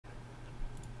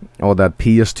Oh, that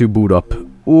PS2 boot up.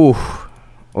 Ooh.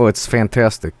 Oh, it's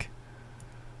fantastic.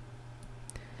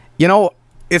 You know,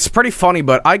 it's pretty funny,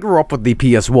 but I grew up with the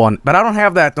PS1, but I don't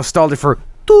have that nostalgia for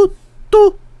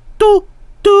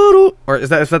or is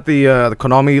that the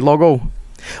Konami logo?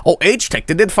 Oh, H-Tech,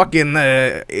 they did fucking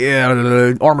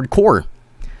Armored Core.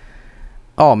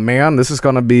 Oh man, this is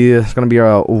gonna be a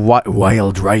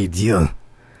wild ride, yeah.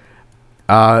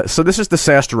 So this is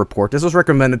Disaster Report. This was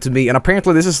recommended to me, and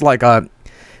apparently this is like a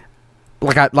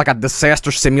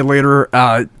disaster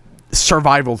simulator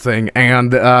survival thing,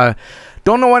 and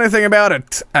don't know anything about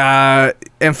it.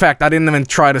 In fact, I didn't even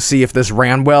try to see if this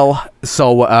ran well.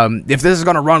 So if this is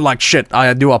gonna run like shit,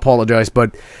 I do apologize.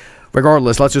 But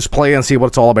regardless, let's just play and see what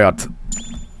it's all about.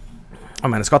 Oh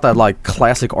man, it's got that like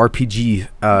classic RPG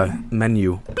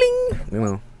menu. Bling, you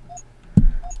know.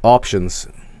 Options.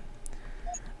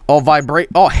 Oh, vibrate.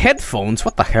 Oh, headphones.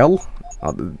 What the hell?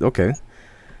 Okay.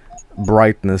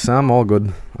 Brightness. I'm all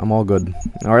good. I'm all good.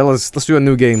 All right, let's do a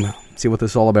new game. See what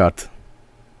this is all about.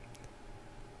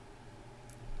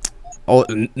 Oh,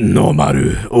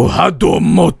 Nomaru. Oh,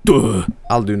 Hadomoto.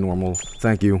 I'll do normal.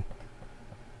 Thank you.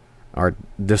 All right,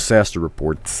 disaster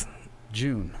reports.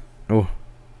 June. Oh.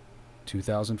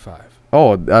 2005.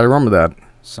 Oh, I remember that.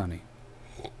 Sunny.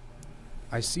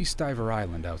 I see Stiver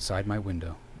Island outside my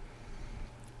window.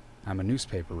 I'm a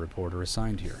newspaper reporter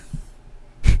assigned here.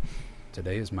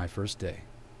 Today is my first day.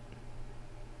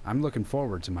 I'm looking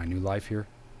forward to my new life here.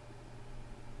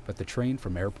 But the train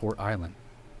from Airport Island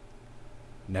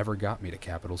never got me to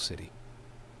Capital City.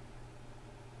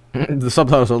 The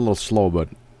subtitles are a little slow, but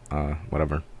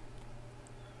whatever.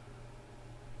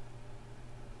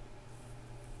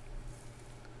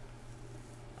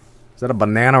 Is that a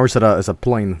banana or is it a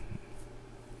plane?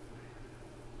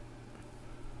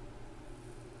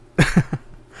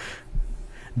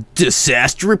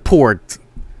 Disaster report.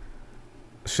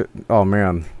 Shit. Oh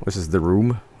man, this is the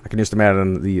room. I can just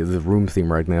imagine the room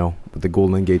theme right now with the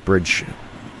Golden Gate Bridge.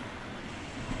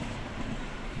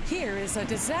 Here is a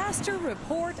disaster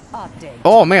report update.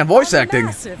 Oh man, voice acting. A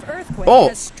massive earthquake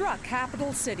has struck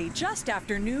Capital City just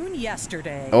after noon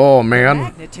yesterday. Oh man. The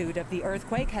magnitude of the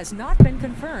earthquake has not been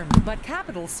confirmed, but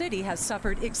Capital City has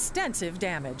suffered extensive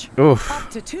damage. Oof. Up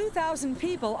to 2,000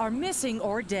 people are missing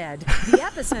or dead. The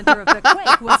epicenter of the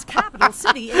quake was Capital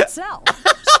City itself.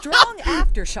 Strong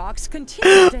aftershocks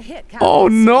continue to hit Capital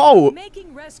City, no,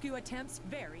 making rescue attempts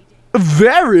very dangerous.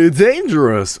 Very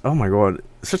dangerous. Oh my god.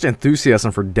 Such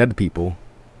enthusiasm for dead people.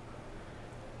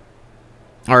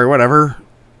 Alright, whatever.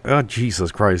 Oh,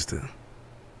 Jesus Christ.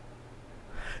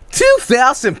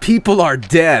 2,000 people are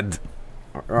dead.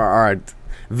 Alright.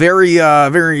 Very,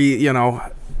 you know,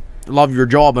 love your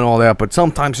job and all that, but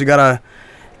sometimes you gotta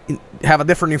have a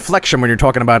different inflection when you're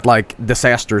talking about, like,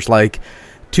 disasters. Like,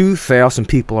 2,000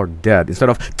 people are dead instead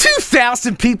of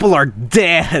 2,000 people are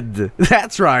dead.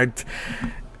 That's right.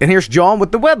 And here's John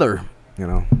with the weather, you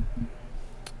know.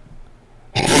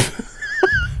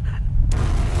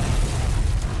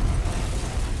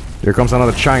 Here comes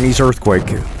another Chinese earthquake.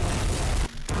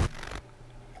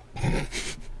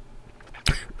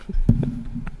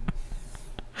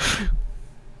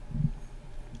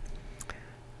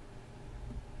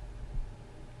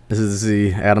 This is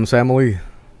the Addams Family.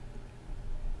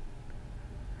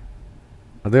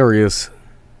 Oh, there he is.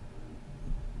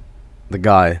 The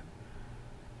guy.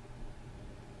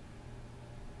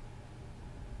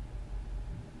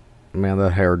 Man,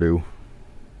 that hairdo.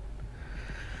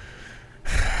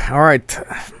 Alright.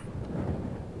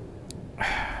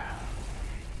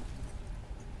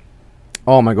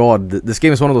 Oh my god, this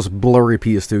game is one of those blurry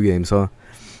PS2 games, huh?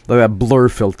 Like that blur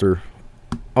filter.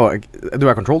 Oh, do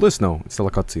I control this? No, it's still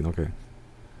a cutscene, okay.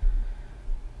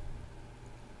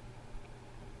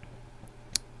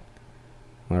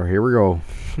 Alright, here we go.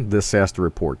 Disaster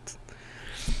report.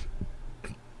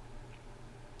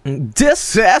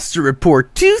 Disaster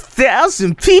report.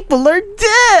 2,000 people are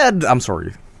dead. I'm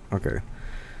sorry. Okay.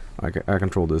 I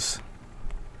control this.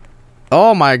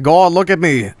 Oh my god, look at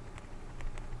me.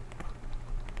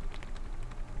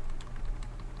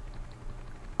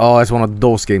 Oh, it's one of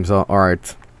those games, huh?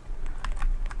 Alright.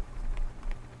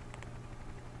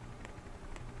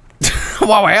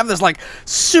 Wow, I have this, like,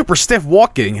 super stiff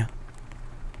walking.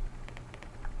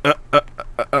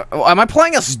 Am I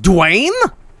playing as Dwayne?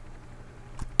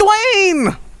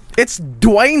 Dwayne! It's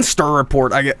Dwayne Star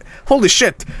Report. I get. Holy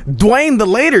shit. Dwayne the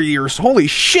later years. Holy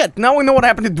shit. Now we know what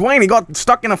happened to Dwayne. He got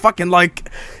stuck in a fucking,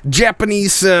 like,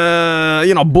 Japanese, you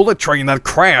know, bullet train that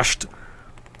crashed.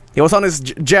 He was on his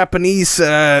Japanese,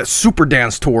 super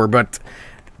dance tour, but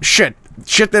shit.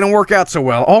 Shit didn't work out so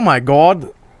well. Oh my god.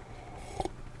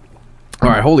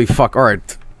 Alright, holy fuck.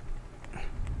 Alright.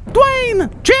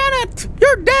 Dwayne! Janet!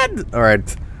 You're dead!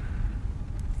 Alright.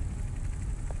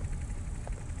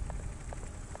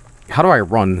 How do I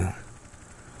run?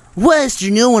 West,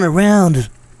 there's no one around.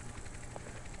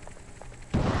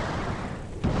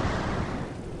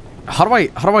 How do I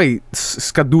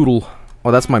skadoodle?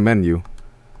 Oh, that's my menu.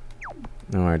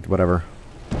 Alright, whatever.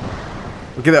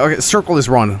 Okay, circle is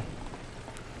run.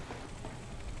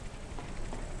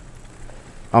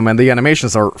 Oh man, the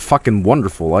animations are fucking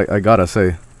wonderful, I gotta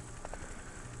say.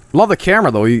 Love the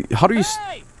camera though, how do you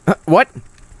Hey! what?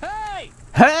 Hey!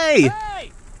 Hey!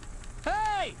 Hey!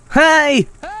 Hey! Hey!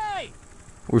 Hey!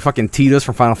 We fucking Titas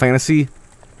from Final Fantasy?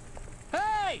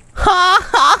 Hey!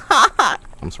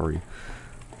 I'm sorry.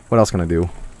 What else can I do?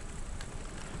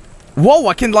 Whoa,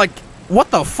 I can like... What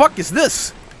the fuck is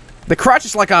this? The crouch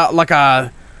is like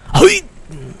a... Hey!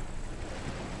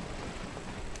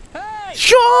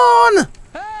 Sean!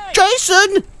 Hey!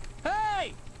 Jason!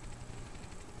 Hey!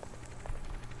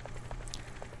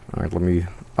 Alright, let me...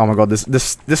 Oh my god, the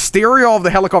stereo of the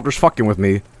helicopter's fucking with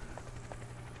me.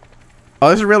 Oh,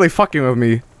 this is really fucking with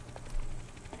me.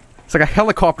 It's like a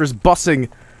helicopter's bussing.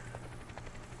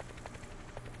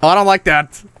 Oh, I don't like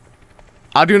that.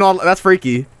 I do not... That's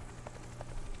freaky.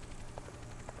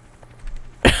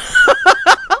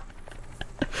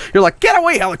 You're like, get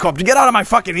away, helicopter! Get out of my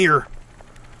fucking ear!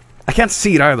 I can't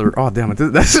see it either. Oh, damn it.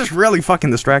 This is really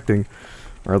fucking distracting.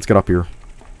 Alright, let's get up here.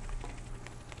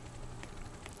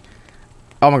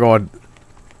 Oh my god.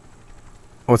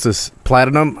 What's this?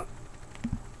 Platinum?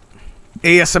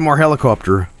 ASMR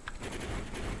helicopter.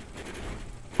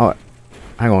 Oh,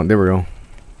 hang on. There we go.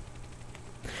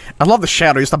 I love the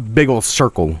shadow. Just a big old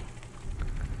circle.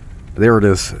 There it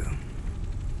is.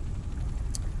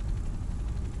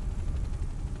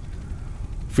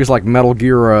 Feels like Metal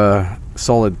Gear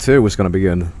Solid 2 is going to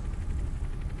begin.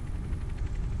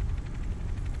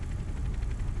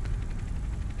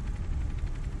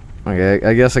 Okay,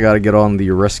 I guess I gotta get on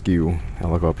the rescue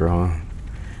helicopter, huh?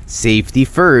 Safety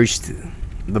first.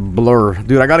 The blur.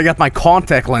 Dude, I gotta get my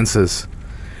contact lenses.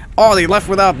 Oh, they left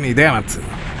without me, damn it.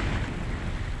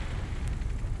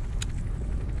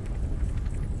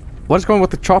 What is going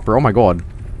with the chopper? Oh my god.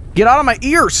 Get out of my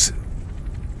ears!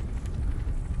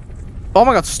 Oh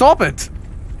my god, stop it!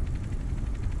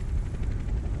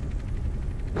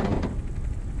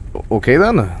 Okay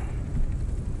then.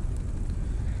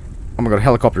 Oh my god,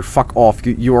 helicopter, fuck off.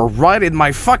 You are right in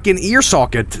my fucking ear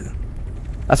socket.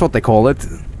 That's what they call it.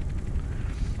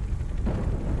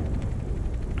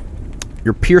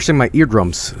 You're piercing my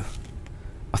eardrums.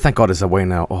 Oh, thank god it's away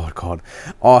now. Oh god.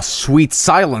 Oh, sweet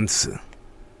silence.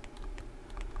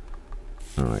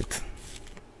 Alright.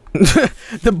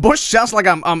 The bush sounds like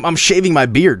I'm shaving my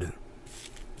beard.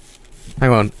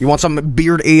 Hang on. You want some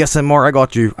beard ASMR? I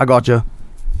got you. I got you.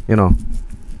 You know.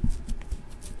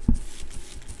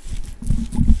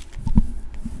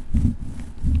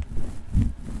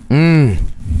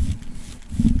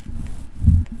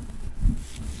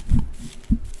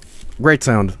 Great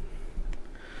sound.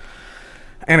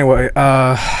 Anyway,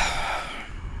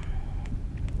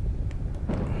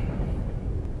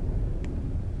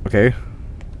 okay.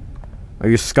 I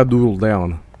just skadoodle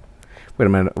down. Wait a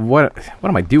minute. What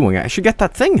am I doing? I should get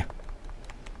that thing.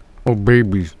 Oh,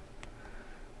 babies.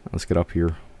 Let's get up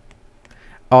here.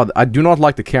 Oh, I do not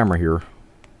like the camera here.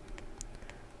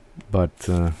 But,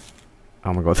 oh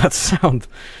my god, that sound.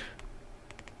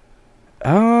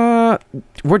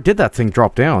 Where did that thing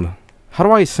drop down? How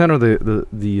do I center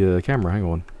the camera? Hang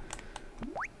on.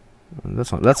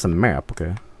 That's the map,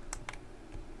 okay.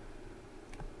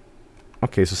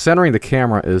 Okay, so centering the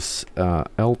camera is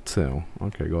L2.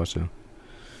 Okay, gotcha.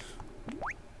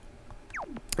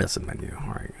 That's the menu.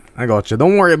 Alright. I gotcha.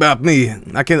 Don't worry about me.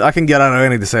 I can get out of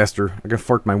any disaster. I can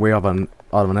fart my way out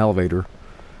of an elevator.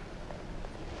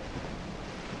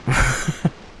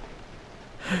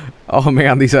 Oh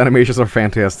man, these animations are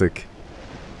fantastic.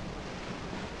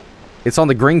 It's on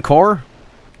the green car?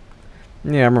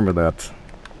 Yeah, I remember that.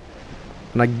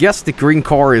 And I guess the green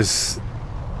car is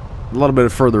a little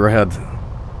bit further ahead.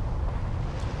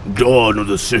 Dawn of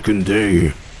the second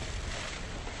day.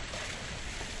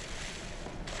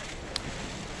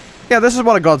 Yeah, this is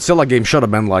what a Godzilla game should have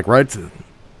been like, right?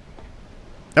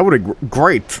 That would be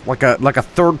great, like a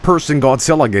third-person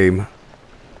Godzilla game.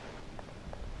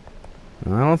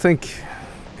 I don't think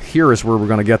here is where we're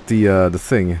gonna get the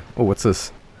thing. Oh, what's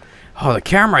this? Oh, the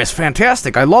camera is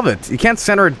fantastic. I love it. You can't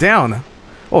center it down.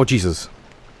 Oh, Jesus.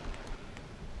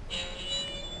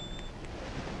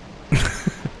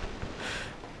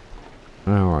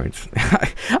 Alright.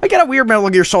 I get a weird Metal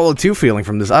Gear Solid 2 feeling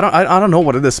from this. I don't know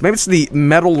what it is. Maybe it's the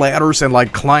metal ladders and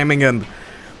like climbing and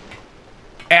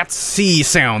at sea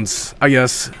sounds, I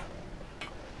guess.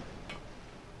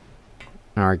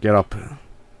 Alright, get up.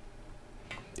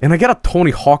 And I get a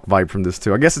Tony Hawk vibe from this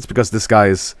too. I guess it's because this guy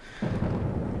is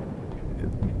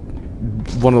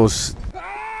one of those...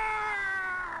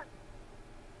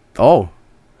 Oh.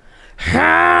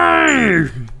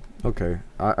 Okay.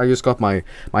 I just got my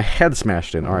head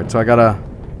smashed in. Alright, so I gotta...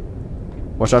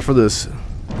 Watch out for this.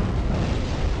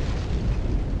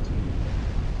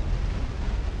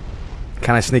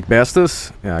 Can I sneak past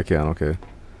this? Yeah, I can, okay.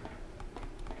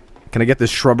 Can I get this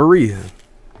shrubbery?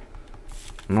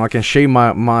 No, I can shave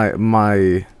my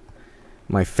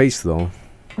face though.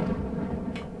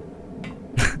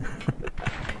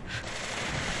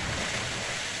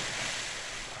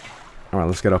 Alright,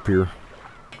 let's get up here.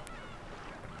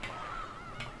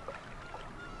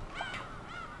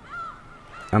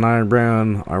 And I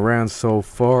ran so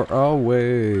far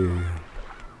away.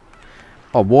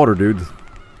 Oh, water, dude.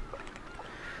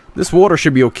 This water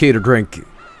should be okay to drink.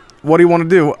 What do you want to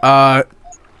do? I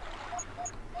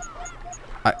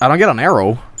don't get an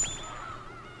arrow.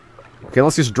 Okay,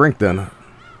 let's just drink then.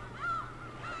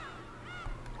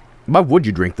 Why would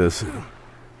you drink this?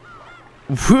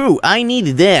 Whew, I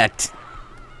needed that.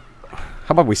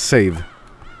 How about we save?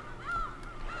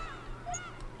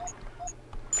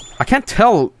 I can't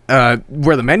tell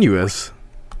where the menu is.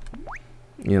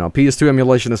 You know, PS2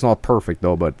 emulation is not perfect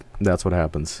though, but that's what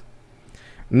happens.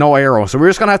 No arrow, so we're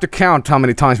just gonna have to count how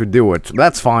many times we do it.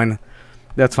 That's fine.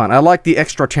 That's fine. I like the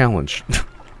extra challenge.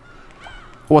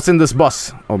 What's in this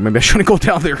bus? Oh, maybe I shouldn't go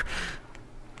down there.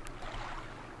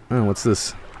 Oh, what's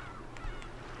this?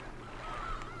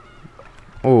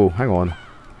 Oh, hang on.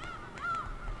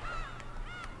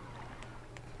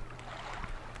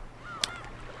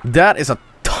 That is a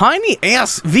tiny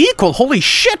ass vehicle. Holy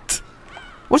shit!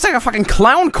 What's like a fucking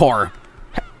clown car?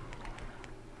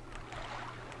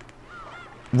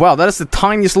 Wow, that is the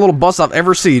tiniest little bus I've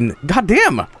ever seen. God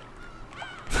damn!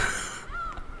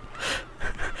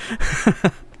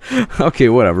 Okay,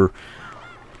 whatever.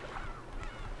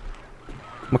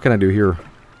 What can I do here?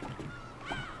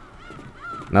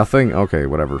 Nothing? Okay,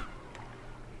 whatever.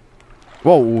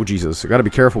 Whoa, Jesus. I gotta be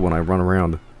careful when I run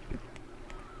around.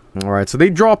 Alright, so they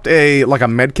dropped like a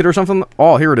med kit or something.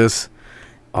 Oh, here it is.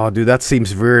 Oh, dude, that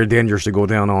seems very dangerous to go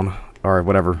down on. Alright,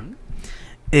 whatever.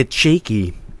 It's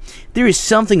shaky. There is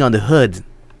something on the hood.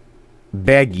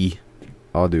 Baggy.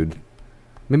 Oh, dude.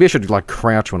 Maybe I should, like,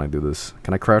 crouch when I do this.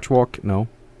 Can I crouch walk? No.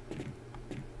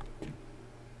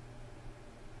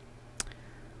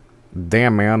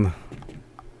 Damn, man.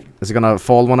 Is it gonna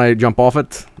fall when I jump off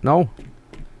it? No?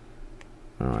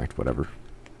 Alright, whatever.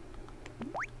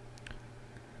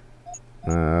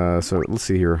 So, let's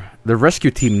see here. The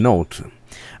rescue team note.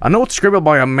 A note scribbled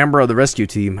by a member of the rescue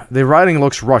team. The writing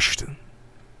looks rushed.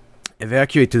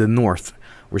 Evacuate to the north.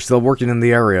 We're still working in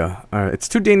the area. It's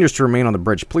too dangerous to remain on the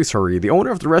bridge. Please hurry. The owner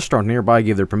of the restaurant nearby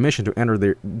gave their permission to enter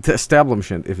the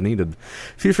establishment if needed.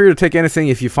 Feel free to take anything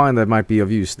if you find that might be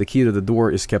of use. The key to the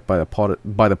door is kept by the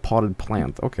potted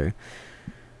plant. Okay.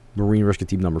 Marine Rescue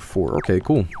Team number 4. Okay,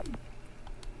 cool.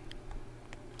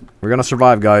 We're gonna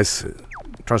survive, guys.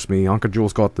 Trust me, Uncle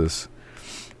Jules got this.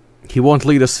 He won't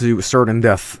lead us to certain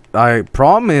death. I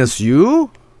promise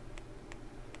you.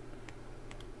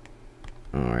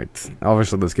 Alright.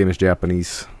 Obviously this game is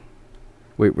Japanese.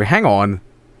 Wait, hang on.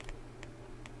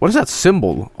 What is that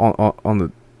symbol on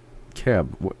the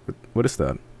cab? What is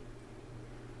that?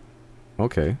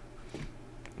 Okay.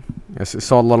 Yes, I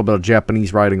saw a little bit of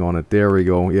Japanese writing on it. There we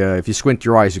go. Yeah, if you squint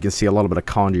your eyes, you can see a little bit of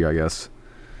kanji, I guess.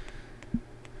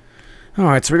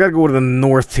 Alright, so we gotta go to the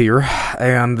north here.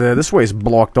 And this way is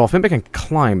blocked off. Maybe I can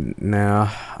climb. Nah,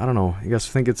 I don't know. You guys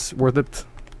think it's worth it?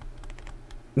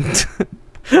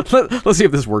 Let's see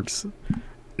if this works.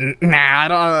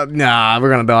 Nah, we're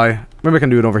gonna die. Maybe I can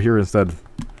do it over here instead.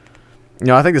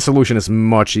 No, I think the solution is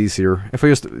much easier. If I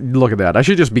just look at that, I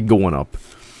should just be going up.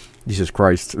 Jesus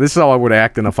Christ. This is how I would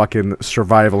act in a fucking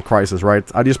survival crisis, right?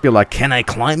 I'd just be like, can I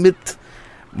climb it?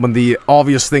 When the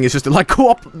obvious thing is just to, like, go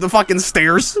up the fucking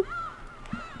stairs.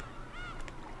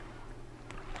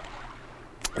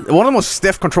 One of the most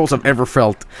stiff controls I've ever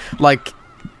felt. Like,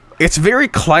 it's very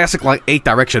classic, like, 8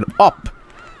 direction. Up.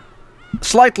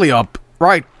 Slightly up.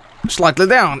 Right. Slightly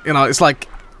down. You know, it's like,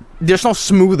 there's no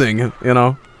smoothing, you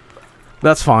know?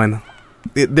 That's fine.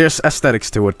 There's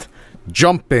aesthetics to it.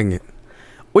 Jumping.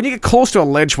 When you get close to a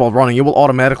ledge while running, you will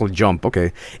automatically jump.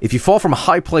 Okay. If you fall from a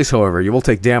high place, however, you will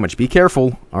take damage. Be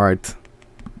careful. Alright.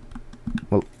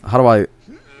 Well, how do I...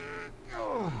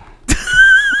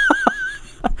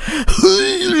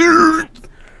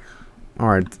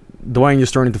 Alright. Dwayne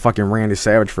just turned into fucking Randy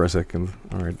Savage for a second.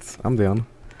 Alright. I'm down.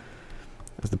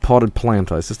 It's the potted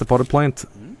plant. Is this the potted plant?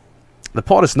 The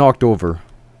pot is knocked over.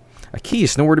 A key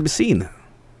is nowhere to be seen.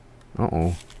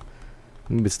 Uh-oh.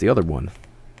 Maybe it's the other one.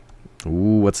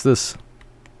 Ooh, what's this?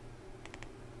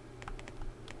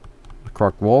 A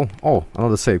cracked wall? Oh,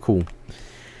 another save. Cool.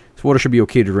 This water should be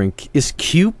okay to drink. Is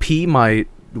QP my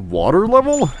water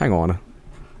level? Hang on.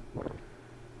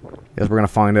 Guess we're gonna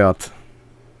find out.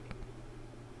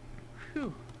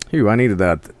 Phew, I needed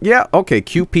that. Yeah, okay,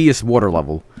 QP is water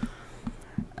level.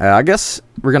 I guess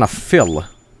we're gonna fill.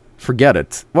 Forget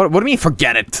it. What do you mean,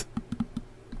 forget it?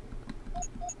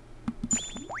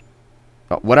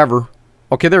 Oh, whatever.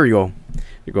 Okay, there you go.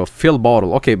 You go, fill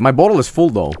bottle. Okay, my bottle is full,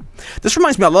 though. This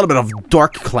reminds me a little bit of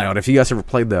Dark Cloud, if you guys ever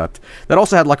played that. That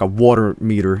also had, like, a water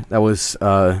meter that was,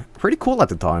 pretty cool at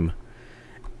the time.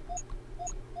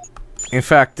 In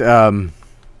fact,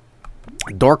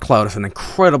 Dark Cloud is an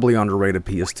incredibly underrated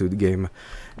PS2 game.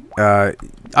 I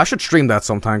should stream that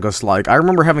sometime, because, like, I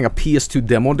remember having a PS2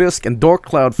 demo disc, and Dark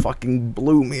Cloud fucking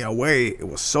blew me away. It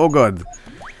was so good.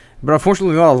 But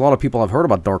unfortunately, not a lot of people have heard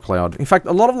about Dark Cloud. In fact,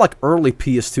 a lot of, like, early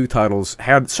PS2 titles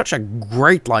had such a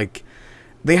great, like...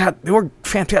 They were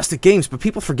fantastic games, but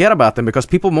people forget about them, because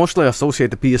people mostly associate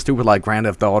the PS2 with, like, Grand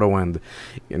Theft Auto and,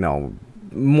 you know,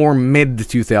 more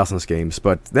mid-2000s games.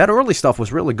 But that early stuff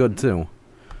was really good, too.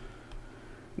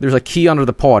 There's a key under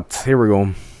the pot. Here we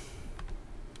go.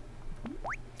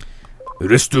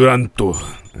 Restauranto.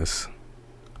 Yes.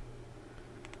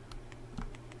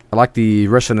 I like the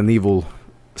Resident Evil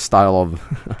style of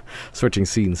switching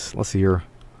scenes. Let's see here.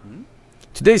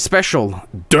 Today's special.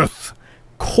 Death.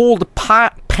 Cold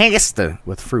pasta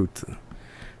with fruit.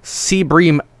 Sea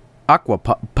bream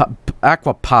aquapazza.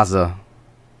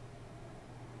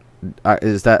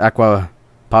 Is that aqua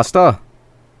pasta?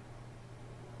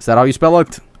 Is that how you spell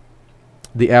it?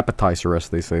 The appetizer, as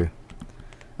they say.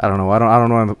 I don't know. I don't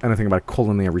know anything about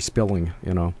culinary spelling.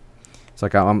 You know, it's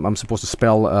like I'm supposed to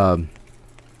spell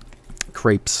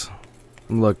crepes.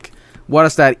 Look, what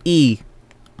is that E?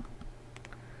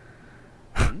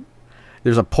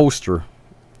 There's a poster.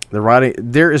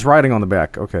 There is writing on the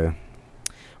back. Okay,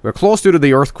 we're close due to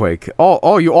the earthquake.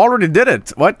 Oh, you already did it.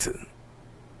 What?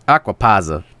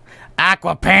 Aquapazza.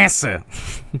 Aquapazza.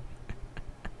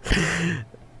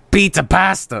 Pizza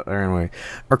pasta. Anyway,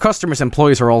 our customers'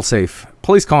 employees are all safe.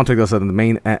 Please contact us at the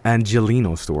main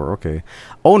Angelino store. Okay.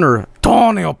 Owner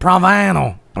Tonio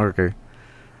Pravano. Okay.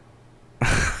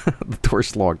 The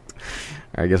door's locked.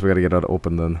 I guess we gotta get that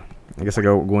open then. I guess I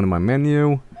go into my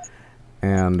menu,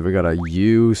 and we gotta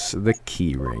use the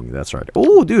key ring. That's right.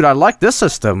 Oh, dude, I like this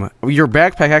system. Your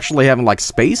backpack actually having like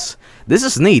space. This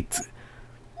is neat.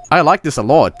 I like this a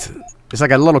lot. It's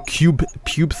like a little cube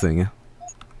thing.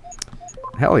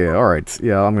 Hell yeah, alright.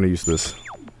 Yeah, I'm gonna use this.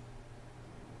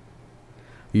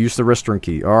 Use the restaurant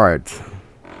key. Alright.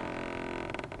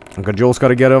 Okay, Joel's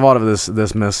gotta get out of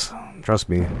this mess. Trust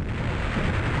me.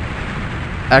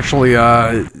 Actually,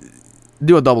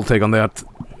 do a double take on that.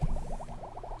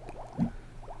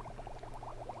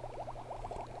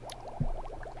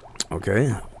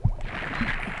 Okay.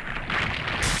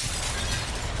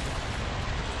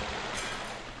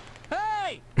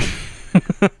 Hey!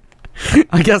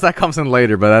 I guess that comes in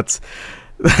later, but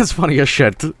that's funny as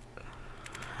shit.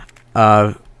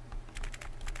 I'm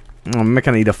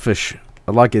gonna eat a fish.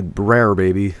 I like it rare,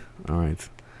 baby. Alright.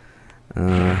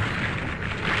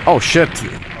 Oh shit.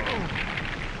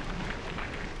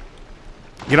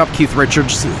 Get up, Keith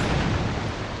Richards.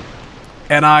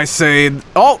 And I say,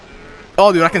 oh,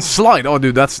 dude, I can slide. Oh,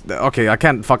 dude, that's okay. I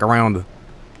can't fuck around.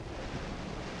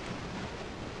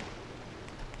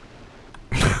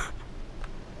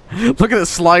 Look at it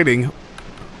sliding.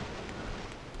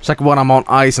 It's like when I'm on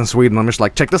ice in Sweden. I'm just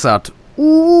like, check this out.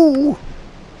 Ooh.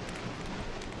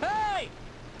 Hey!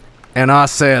 And I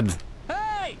said,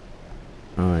 Hey!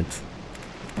 alright.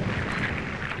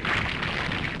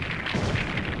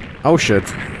 Oh shit.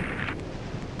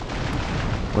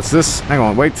 What's this? Hang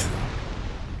on, wait.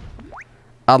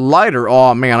 A lighter?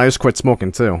 Oh man, I just quit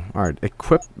smoking too. Alright,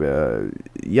 equip.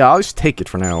 Yeah, I'll just take it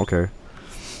for now, okay.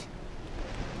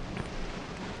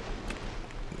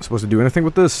 Supposed to do anything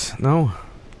with this? No?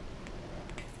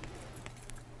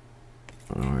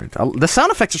 Alright. The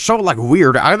sound effects are so, like,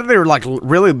 weird. Either they're, like,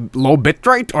 really low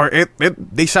bitrate, or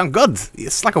they sound good.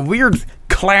 It's like a weird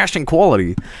clash in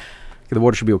quality. Okay, the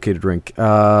water should be okay to drink.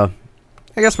 I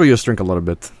guess we'll just drink a little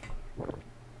bit.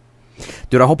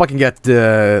 Dude, I hope I can get,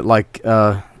 like,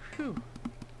 I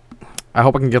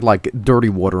hope I can get, like, dirty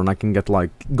water, and I can get,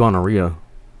 like, gonorrhea.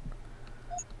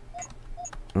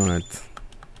 Alright.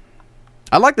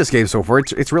 I like this game so far.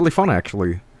 It's really fun,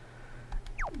 actually.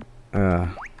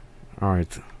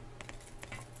 Alright.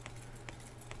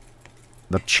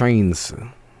 The chains.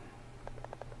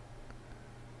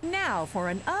 Now for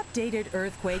an updated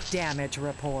earthquake damage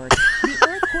report. The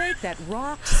earthquake that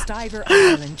rocked Stiver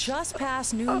Island just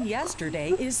past noon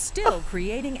yesterday is still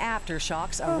creating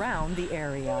aftershocks around the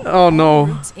area. Oh no. All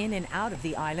routes in and out of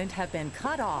the island have been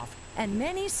cut off, and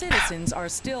many citizens are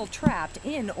still trapped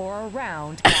in or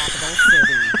around Capital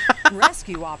City.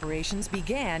 Rescue operations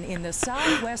began in the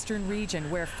southwestern region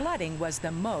where flooding was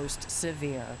the most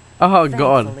severe. Oh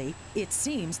god. Thankfully, it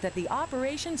seems that the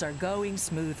operations are going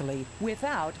smoothly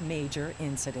without major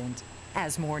incident.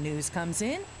 As more news comes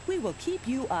in, we will keep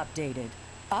you updated.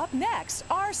 Up next,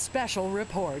 our special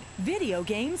report, video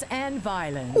games and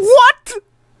violence. What?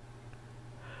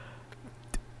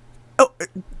 Oh,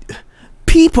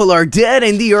 people are dead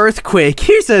in the earthquake.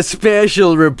 Here's a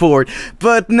special report.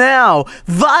 But now,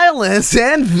 violence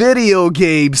and video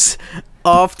games.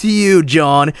 Off to you,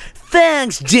 John.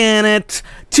 Thanks, Janet.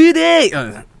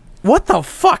 Today... What the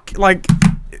fuck? Like,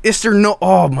 is there no...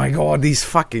 Oh my god, these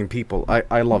fucking people.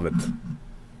 I love it.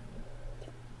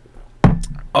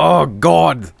 Oh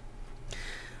god.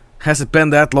 Has it been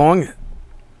that long?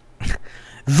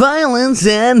 Violence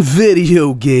and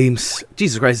video games.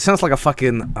 Jesus Christ, it sounds like a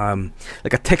fucking,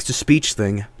 like a text-to-speech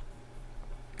thing.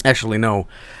 Actually, no.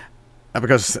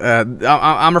 Because,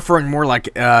 I'm referring more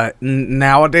like,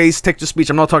 nowadays text-to-speech.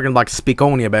 I'm not talking like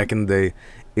Speakonia back in the day.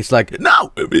 It's like,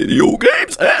 now, video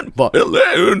games and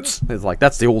violence. It's like,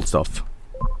 that's the old stuff.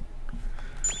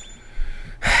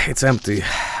 It's empty.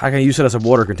 I can use it as a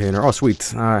water container. Oh,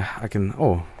 sweet. I can,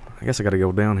 oh, I guess I gotta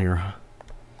go down here.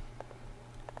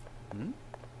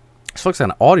 This looks like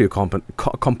an audio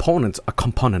component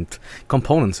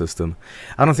system.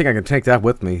 I don't think I can take that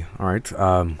with me. All right.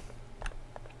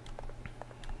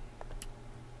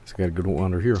 Let's get a good one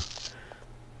under here.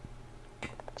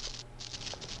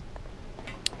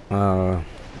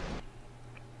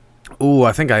 Ooh,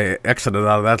 I think I exited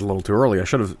out of that a little too early. I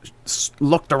should have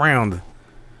looked around.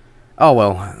 Oh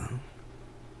well.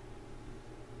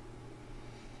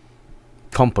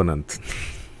 Component.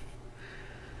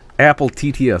 Apple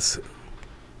TTS.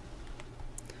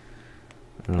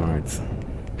 Alright.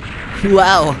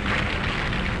 Wow.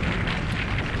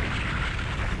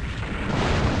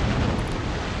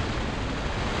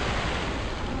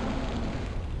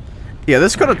 Yeah,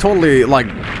 this could have totally, like,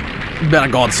 been a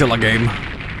Godzilla game.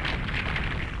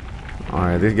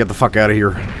 Alright, get the fuck out of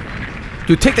here.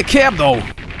 Dude, take the cab, though!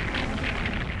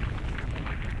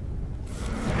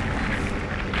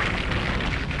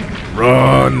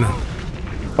 Run!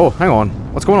 Oh, hang on.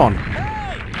 What's going on?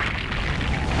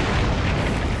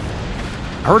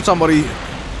 I heard somebody.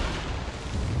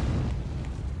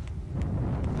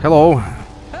 Hello.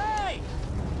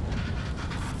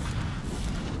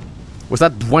 Was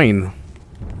that Dwayne?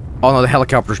 Oh no, the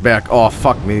helicopter's back. Oh,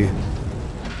 fuck me.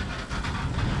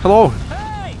 Hello?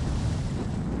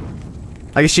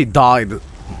 I guess she died.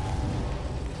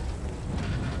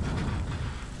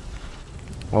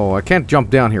 Oh, I can't jump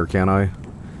down here, can I?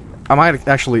 I might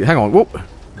actually... Hang on. Whoop.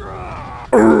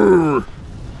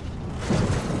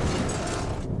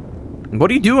 What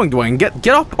are you doing, Dwayne? Get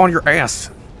up on your ass.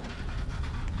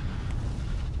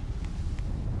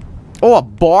 Oh, a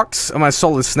box? Am I a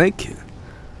solid snake?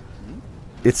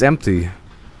 It's empty.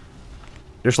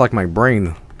 Just like my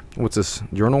brain. What's this?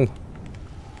 Journal?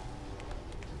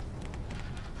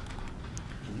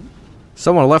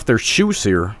 Someone left their shoes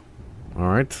here.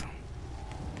 Alright.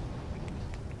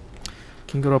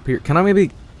 Can go up here. Can I maybe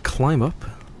climb up?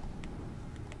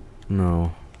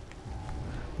 No.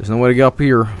 There's no way to get up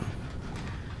here.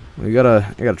 You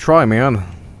gotta try, man.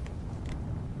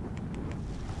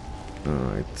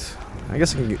 Alright. I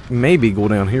guess I can maybe go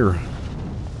down here.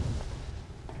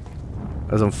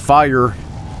 As I'm fire.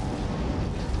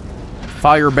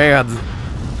 Fire bad.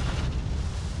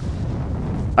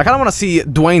 I kinda wanna see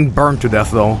Dwayne burn to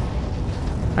death, though.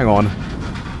 Hang on.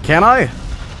 Can I?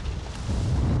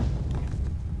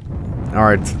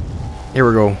 Alright. Here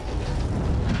we go.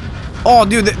 Oh,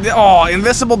 dude. Oh,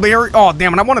 invisible barrier. Oh,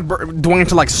 damn it. I wanted Dwayne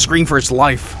to, like, scream for his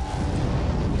life.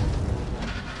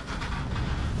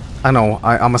 I know.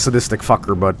 I'm a sadistic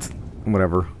fucker, but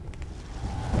whatever.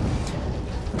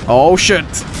 Oh, shit.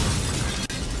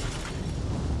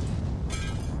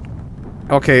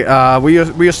 Okay, we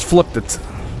just flipped it.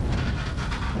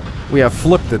 We have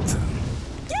flipped it.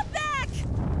 Get back!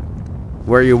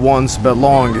 Where you once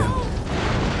belonged.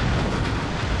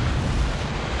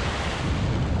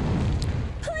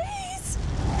 Please,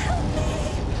 help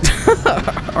me.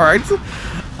 Alright.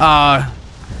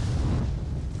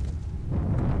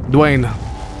 Dwayne.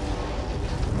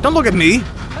 Don't look at me.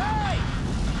 Hey!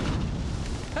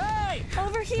 Hey!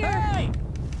 Over here! Hey!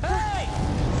 Hey!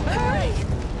 Hurry!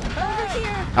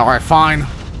 Alright, fine.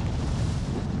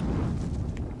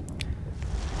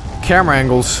 Camera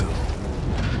angles.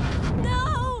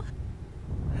 No!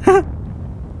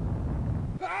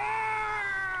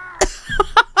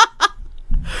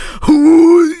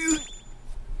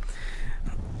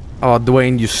 Oh,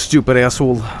 Dwayne, you stupid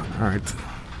asshole. Alright.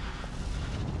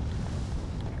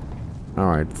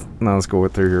 Alright, now let's go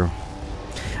through here.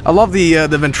 I love the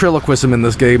ventriloquism in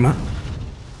this game.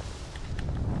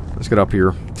 Let's get up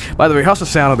here. By the way, how's the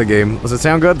sound of the game? Does it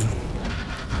sound good?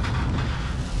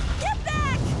 Get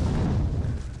back!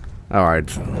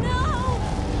 Alright.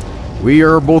 No! We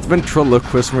are both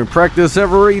ventriloquists and we practice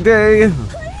every day.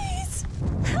 Please!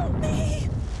 Help me!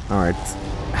 Alright.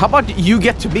 How about you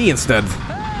get to me instead?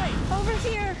 Hey! Over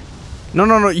here!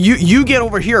 No, you get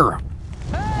over here.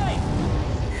 Hey!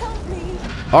 Help me!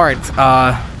 Alright,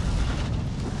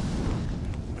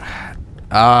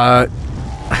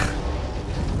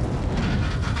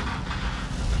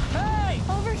 Hey!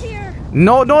 Over here!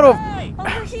 No. Hey!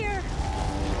 Over here!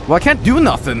 Well, I can't do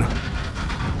nothing.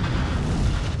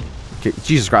 Okay,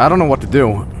 Jesus Christ, I don't know what to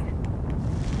do.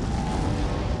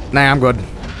 Nah, I'm good.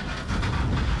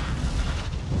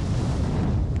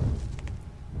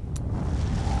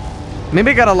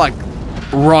 Maybe I gotta, like,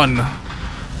 run.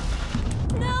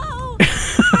 No!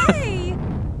 Hey!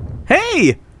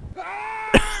 Hey!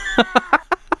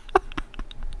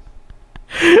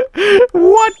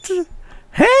 What?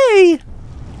 Hey!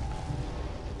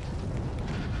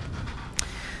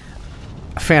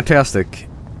 Fantastic.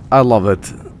 I love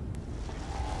it.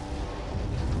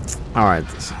 Alright.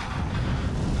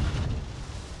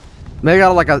 Maybe I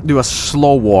gotta, like, do a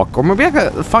slow walk. Or maybe I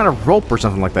could find a rope or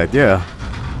something like that, yeah.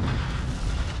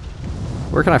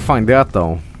 Where can I find that,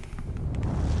 though?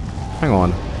 Hang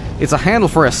on. It's a handle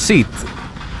for a seat.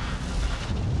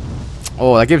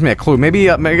 Oh, that gives me a clue. Maybe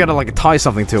I gotta, like, tie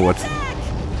something to it.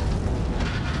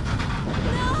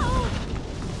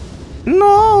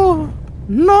 No!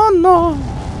 No.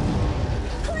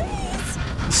 Please!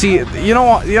 See, you know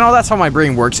what? You know, that's how my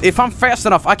brain works. If I'm fast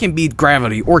enough, I can beat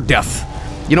gravity or death.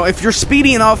 You know, if you're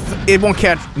speedy enough, it won't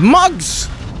catch mugs.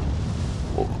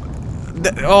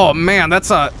 Oh man,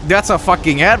 that's a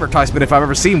fucking advertisement if I've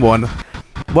ever seen one.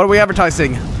 What are we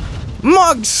advertising?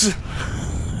 Mugs.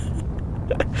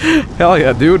 Hell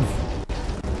yeah, dude.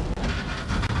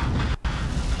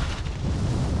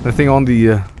 Anything on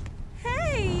the?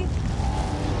 Hey!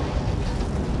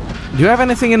 Do you have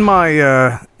anything in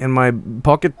my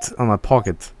pocket? On my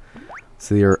pocket.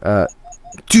 See here,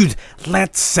 dude,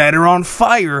 let's set her on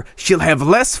fire. She'll have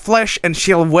less flesh and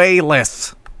she'll weigh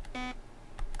less.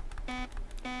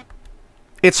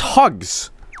 It's hugs.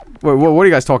 Wait, what are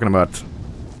you guys talking about?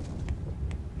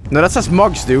 No, that says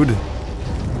mugs, dude.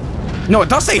 No, it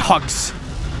does say hugs.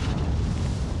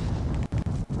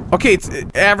 Okay, it's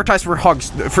advertised for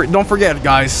hugs. Don't forget,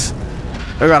 guys.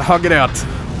 I gotta hug it out.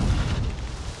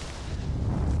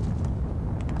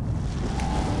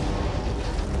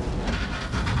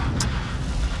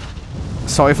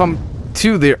 So if I'm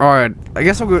to there, alright, I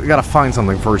guess I gotta find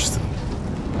something first.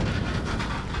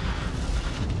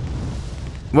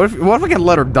 What if I can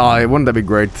let her die? Wouldn't that be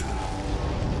great?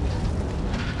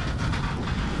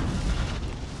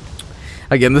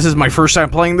 Again, this is my first time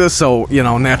playing this, so you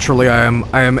know, naturally I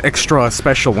am extra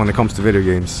special when it comes to video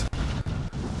games.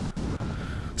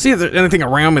 See if there's anything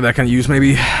around me that I can use,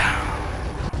 maybe.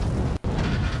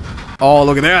 Oh,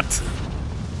 look at that!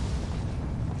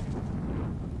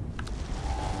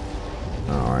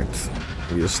 Alright.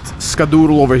 Just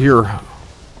skadoodle over here.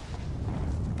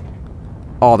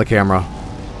 Oh, the camera.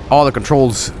 All the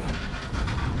controls.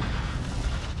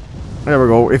 There we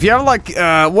go. If you have, like,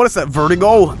 what is that,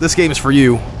 vertigo? This game is for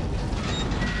you.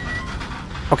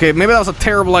 Okay, maybe that was a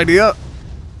terrible idea.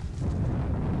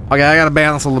 Okay, I gotta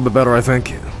balance a little bit better, I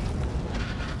think.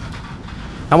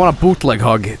 I want a bootleg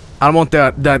hug. I don't want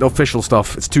that official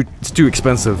stuff. It's too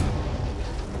expensive.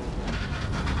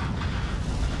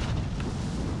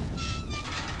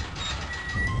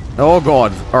 Oh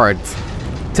god. Alright.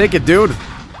 Take it, dude.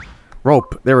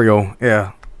 Rope. There we go.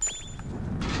 Yeah.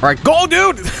 Alright, go,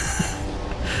 dude!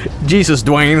 Jesus,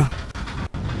 Dwayne.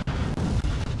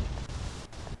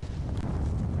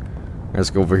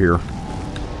 Let's go over here.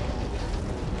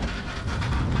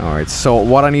 Alright, so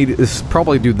what I need is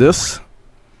probably do this.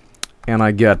 And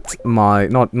I get my...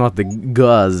 Not the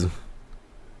gauze.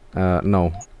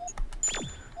 No.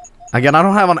 Again, I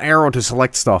don't have an arrow to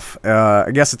select stuff.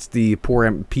 I guess it's the poor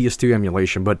PS2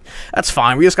 emulation, but that's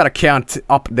fine. We just gotta count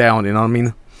up, down, you know what I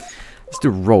mean? Let's do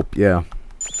rope, yeah.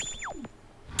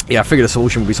 Yeah, I figured the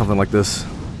solution would be something like this.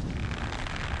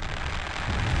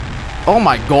 Oh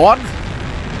my god!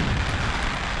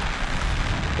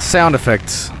 sound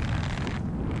effects.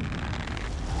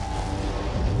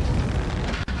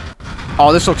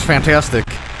 Oh, this looks fantastic.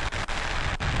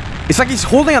 It's like he's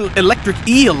holding an electric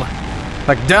eel.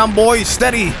 Like, down boy,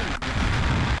 steady.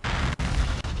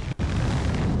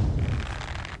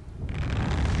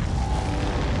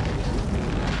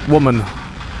 Woman.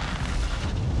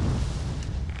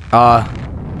 No!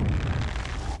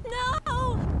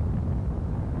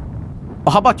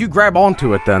 Well, how about you grab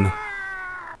onto it then?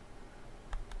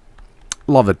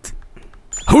 Love it.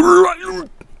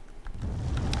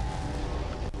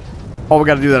 Oh, we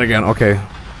gotta do that again. Okay.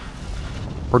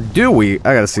 Or do we?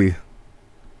 I gotta see.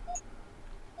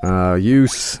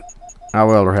 Use. I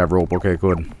will have rope. Okay,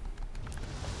 good.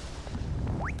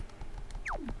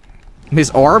 His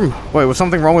arm? Wait, was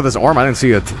something wrong with his arm? I didn't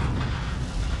see it.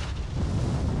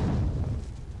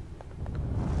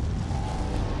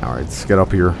 Alright, let's get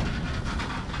up here.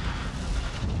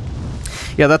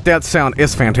 Yeah, that sound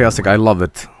is fantastic. I love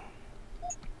it.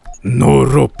 No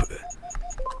rope.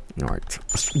 Alright,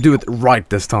 let's do it right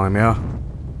this time, yeah?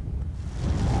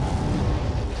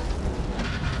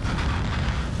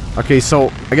 Okay, so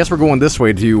I guess we're going this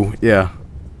way to you. Yeah.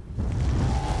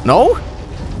 No?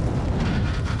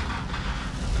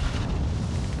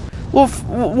 Well,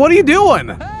 what are you doing?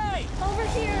 Hey! Over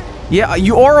here! Yeah,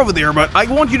 you are over there, but I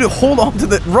want you to hold on to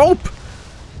the rope.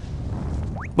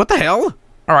 What the hell?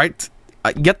 Alright,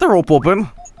 get the rope open.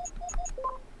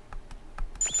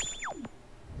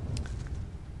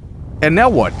 And now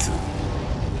what?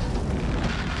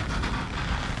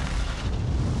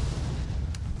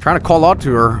 Trying to call out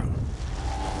to her.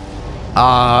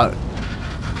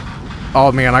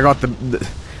 Oh man, I got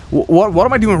what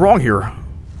am I doing wrong here?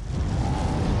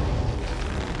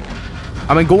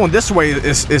 I mean, going this way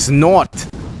is not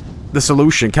the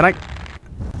solution. Can I?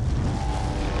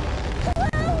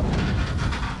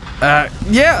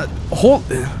 Yeah, hold.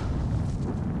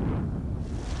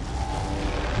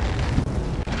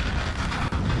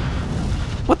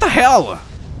 What the hell?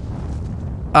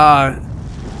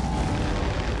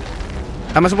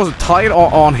 Am I supposed to tie it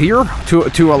on here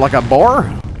to like a bar?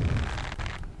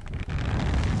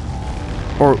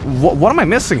 Or what am I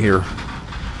missing here?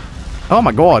 Oh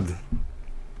my god.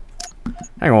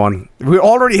 Hang on. We're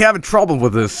already having trouble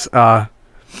with this. I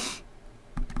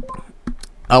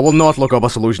will not look up a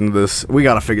solution to this. We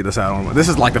gotta figure this out. This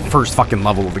is like the first fucking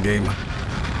level of the game.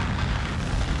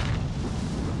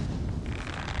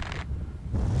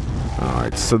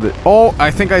 Alright, so the... Oh,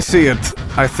 I think I see it.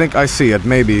 I think I see it,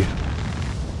 maybe.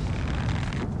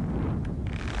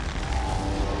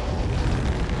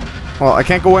 Well, I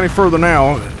can't go any further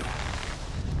now.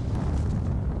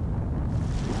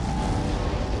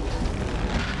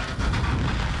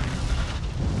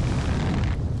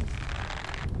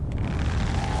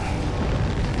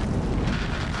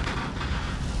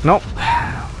 Nope.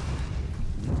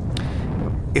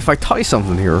 If I tie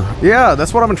something here... Yeah,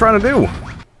 that's what I've been trying to do.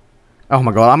 Oh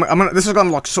my god, I'm gonna... This is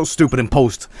gonna look so stupid in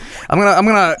post.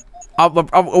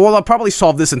 I'll probably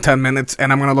solve this in 10 minutes,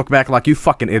 and I'm gonna look back like, you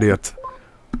fucking idiot.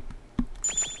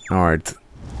 Alright.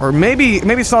 Or maybe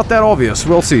it's not that obvious.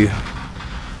 We'll see.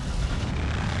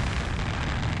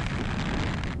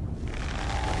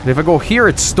 If I go here,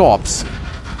 it stops.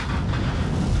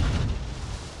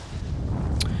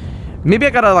 Maybe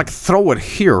I gotta, like, throw it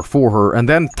here for her, and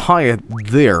then tie it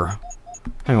there.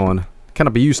 Hang on.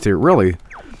 Cannot be used here, really.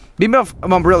 Maybe if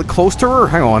I'm really close to her?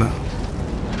 Hang on.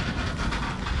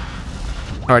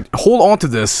 Alright, hold on to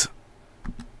this.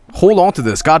 Hold on to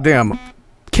this, goddamn.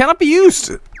 Cannot be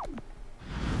used!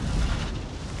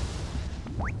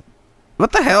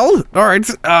 What the hell? Alright,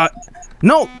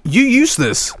 no, you use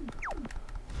this.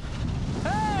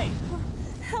 Hey!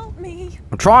 Help me.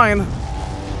 I'm trying.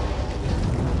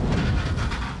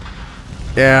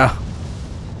 Yeah.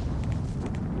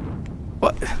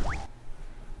 What?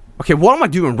 Okay, what am I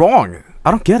doing wrong?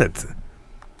 I don't get it.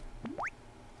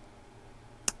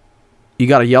 You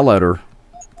gotta yell at her.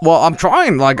 Well, I'm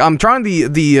trying. Like, I'm trying the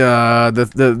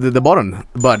button,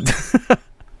 but this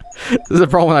is a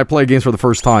problem when I play games for the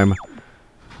first time.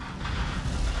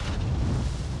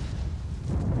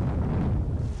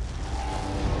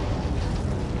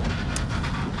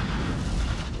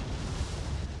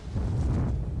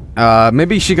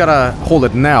 Maybe she gotta hold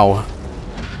it now.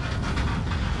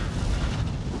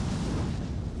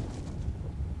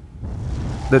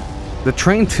 The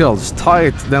train tilts, tie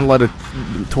it, then let it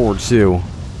towards you.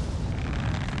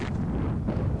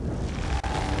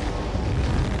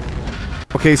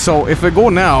 Okay, so if I go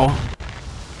now...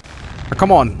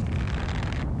 Come on.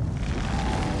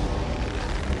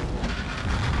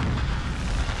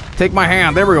 Take my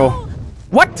hand, there we go.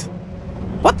 What?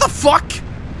 What the fuck?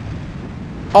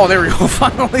 Oh, there we go,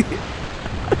 finally.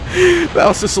 That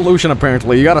was the solution,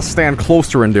 apparently. You gotta stand close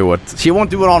to her and do it. She won't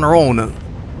do it on her own.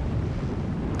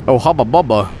 Oh, hubba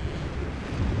bubba.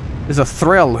 It's a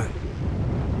thrill.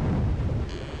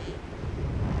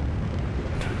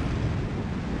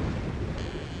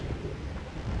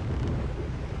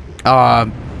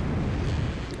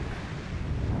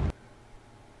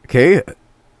 Okay.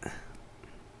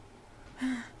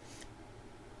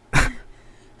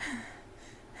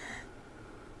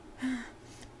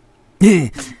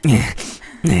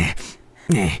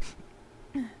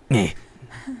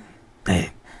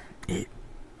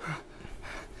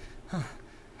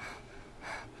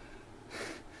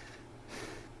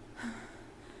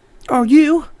 Are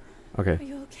you? Okay. Are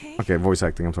you okay? Okay, voice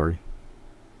acting, I'm sorry.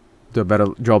 Do a better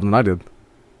job than I did.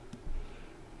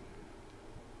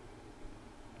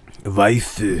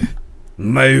 Wife.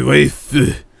 My wife.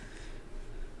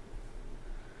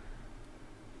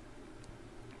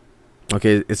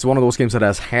 Okay, it's one of those games that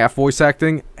has half voice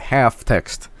acting, half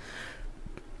text.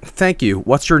 Thank you.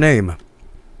 What's your name?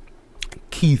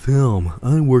 Keith Helm.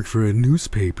 I work for a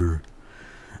newspaper.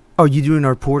 Are you doing a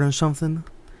report on something?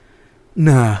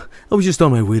 Nah, I was just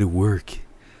on my way to work.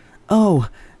 Oh,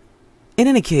 in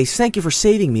any case, thank you for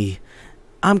saving me.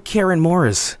 I'm Karen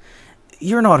Morris.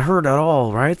 You're not hurt at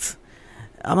all, right?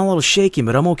 I'm a little shaky,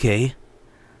 but I'm okay.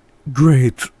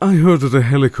 Great. I heard that the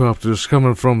helicopter's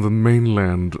coming from the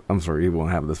mainland. I'm sorry, he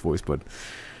won't have this voice, but...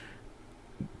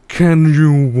 Can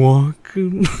you walk?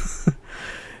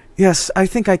 Yes, I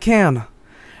think I can.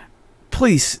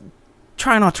 Please,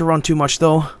 try not to run too much,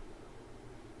 though.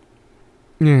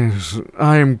 Yes,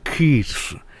 I am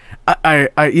Keith.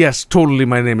 Yes, totally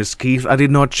my name is Keith. I did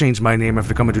not change my name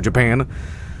after coming to Japan.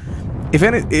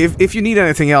 If you need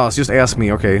anything else, just ask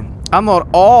me, okay? I'm not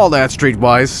all that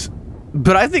streetwise,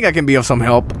 but I think I can be of some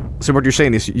help. So what you're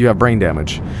saying is you have brain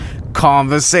damage.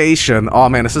 Conversation. Oh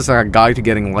man, is this like a guide to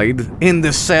getting laid? In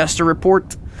disaster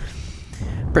report?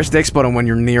 Press the X button when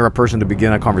you're near a person to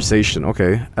begin a conversation.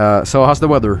 Okay, so how's the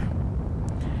weather?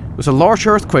 There was a large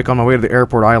earthquake on my way to the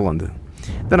airport island.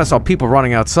 Then I saw people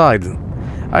running outside.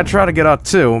 I tried to get out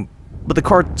too, but the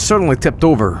car suddenly tipped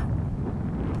over.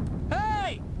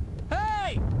 Hey!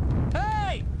 Hey!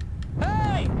 Hey!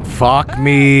 Hey! Fuck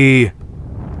me.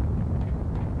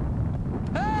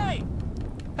 Hey!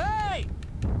 Hey!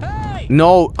 Hey!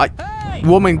 No, Hey!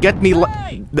 woman, get me.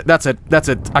 Hey! That's it. That's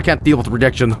it. I can't deal with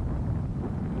rejection.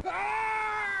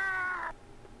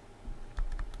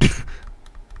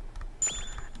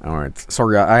 Alright,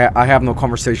 sorry, I have no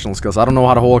conversational skills. I don't know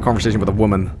how to hold a conversation with a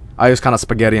woman. I just kind of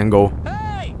spaghetti and go.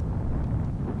 Hey!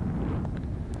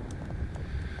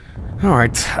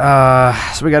 Alright,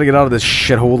 so we gotta get out of this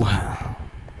shithole.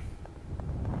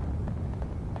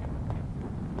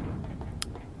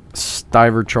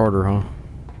 Stiver Charter, huh?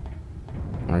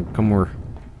 Alright, come here.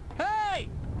 Hey!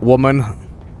 Woman.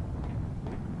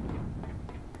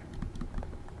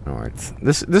 Alright,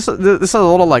 this is a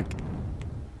little like,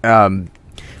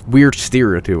 weird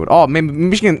stereo to it. Oh,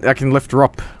 maybe I can lift her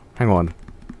up. Hang on.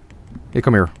 Hey,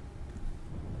 come here.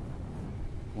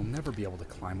 We'll never be able to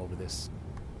climb over this.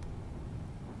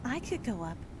 I could go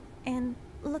up and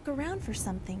look around for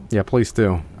something. Yeah, please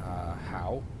do.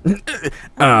 How?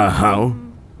 How?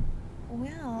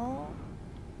 Well,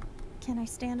 can I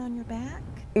stand on your back?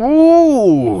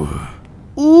 Ooh!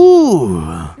 Ooh!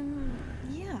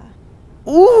 Yeah.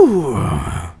 Ooh!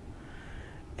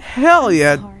 Hell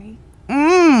yeah! Sorry.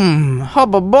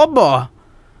 Hubba bubba!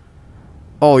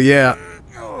 Oh yeah.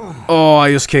 Oh,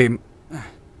 I just came.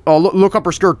 Oh, look up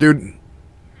her skirt, dude. We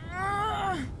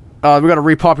gotta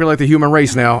repopulate the human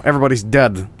race now. Everybody's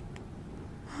dead.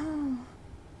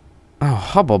 Oh,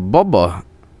 hubba bubba.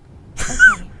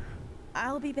 Okay.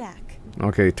 I'll be back.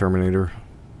 Okay, Terminator.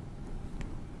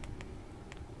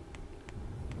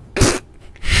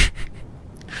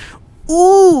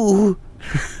 Ooh!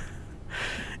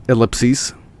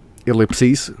 Ellipses.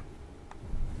 Ellipses.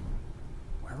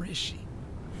 Where is she?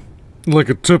 Like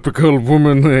a typical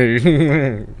woman,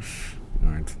 eh?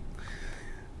 Alright.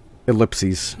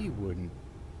 Ellipses. She wouldn't.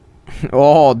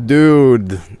 Oh,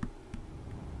 dude.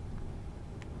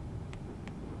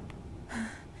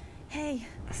 Hey,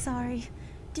 sorry.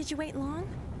 Did you wait long?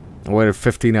 I waited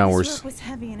 15 This hours. rope was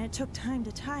heavy and it took time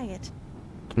to tie it.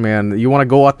 Man, you want to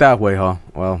go out that way, huh?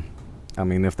 Well, I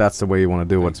mean, if that's the way you want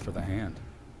to do Thanks it. for the hand.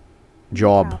 No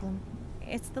Job. problem.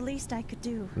 It's the least I could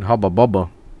do. Hubba bubba.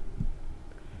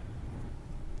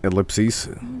 Ellipses.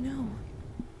 Oh no.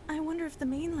 I wonder if the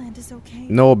mainland is okay.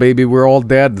 No, baby, we're all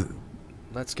dead.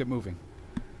 Let's get moving.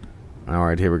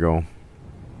 Alright, here we go.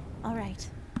 All right.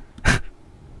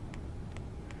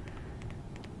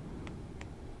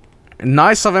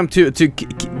 Nice of him to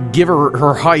give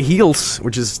her high heels,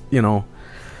 which is, you know,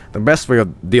 the best way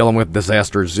of dealing with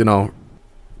disasters, you know.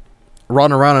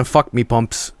 Run around and fuck me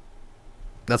pumps.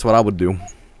 That's what I would do.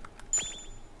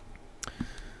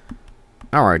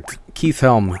 Alright, Keith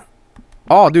Helm.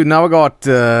 Oh, dude, now we got,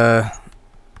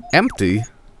 empty.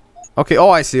 Okay, oh,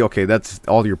 I see, okay, that's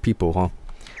all your people, huh?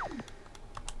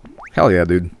 Hell yeah,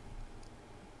 dude.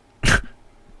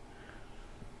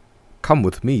 Come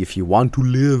with me if you want to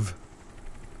live.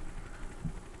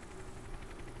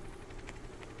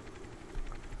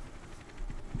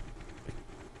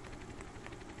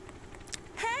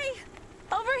 Hey!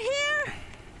 Over here!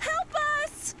 Help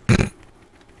us!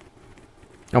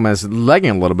 Oh man, it's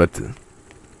lagging a little bit.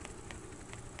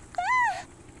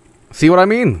 See what I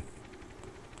mean?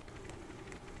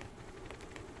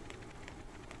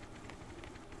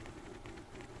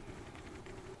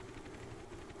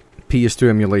 PS2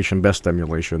 emulation, best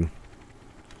emulation.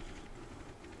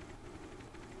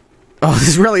 Oh, this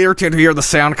is really irritating to hear the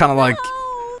sound kind of like...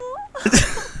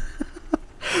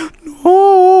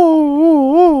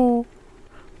 No!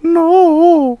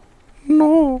 No!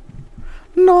 No!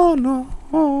 No, no!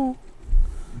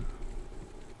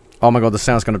 Oh my god, the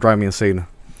sound's gonna drive me insane.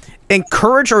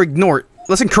 Encourage or ignore?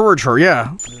 Let's encourage her,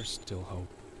 yeah. There's still hope.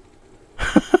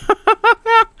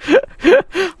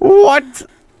 What?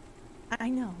 I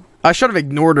know. I should have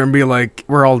ignored her and be like,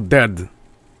 we're all dead.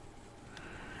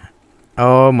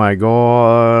 Oh my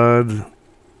god.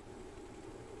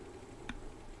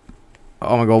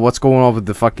 Oh my god, what's going on with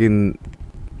the fucking...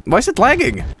 Why is it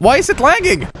lagging? Why is it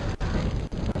lagging?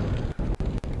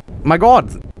 My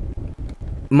god.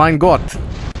 Mein Gott.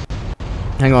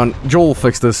 Hang on, Joel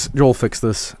fix this. Joel fix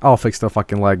this. I'll fix the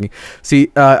fucking lagging.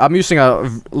 See, I'm using a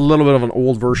little bit of an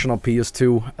old version of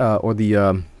PS2, or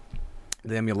the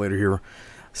emulator here.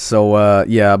 So,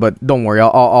 yeah, but don't worry,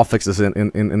 I'll fix this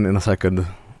in a second.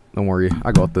 Don't worry,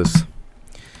 I got this.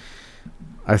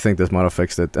 I think this might have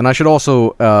fixed it. And I should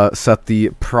also, set the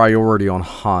priority on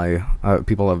high.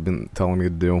 People have been telling me to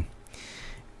do.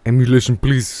 Emulation,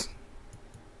 please.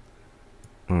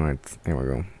 Alright, here we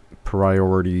go.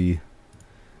 Priority...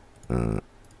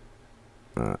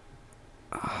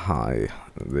 high.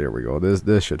 There we go.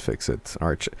 This should fix it.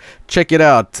 Alright, check it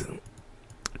out.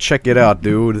 Check it out,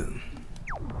 dude.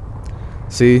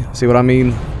 See what I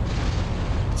mean?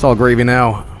 It's all gravy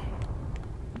now.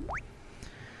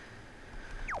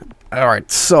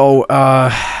 Alright, so,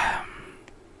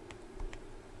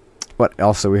 what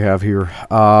else do we have here?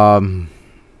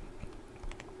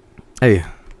 Hey.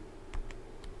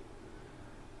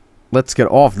 Let's get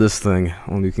off this thing.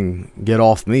 Well, you can get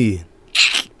off me.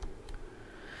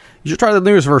 You should try the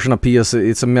newest version of PS.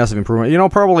 It's a massive improvement. You know,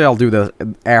 probably I'll do that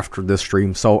after this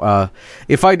stream. So,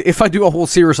 if I do a whole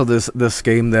series of this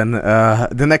game, then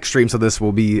the next streams of this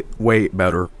will be way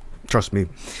better. Trust me.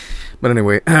 But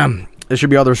anyway, there should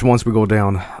be others once we go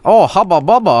down. Oh, hubba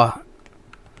bubba.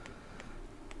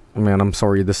 Man, I'm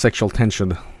sorry. The sexual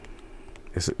tension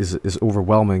is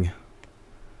overwhelming.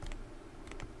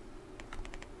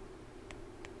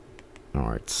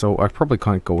 Alright, so I probably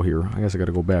can't go here. I guess I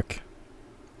gotta go back.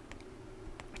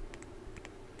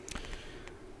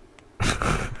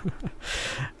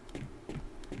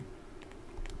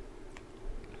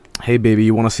 Hey baby,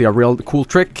 you wanna see a real cool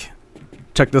trick?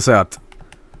 Check this out.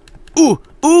 Ooh!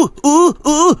 Ooh! Ooh!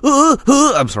 Ooh! Ooh!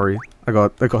 Ooh! I'm sorry. I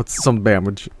got some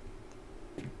damage.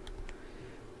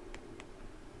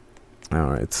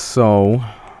 Alright, so...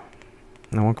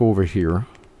 I want to go over here.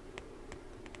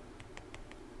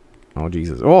 Oh,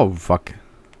 Jesus. Oh, fuck.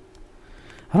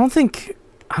 I don't think...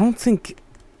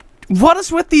 What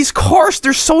is with these cars?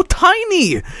 They're so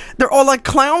tiny! They're all like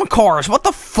clown cars. What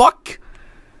the fuck?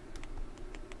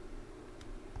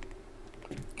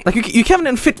 Like, you can't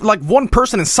even fit, like, one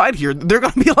person inside here. They're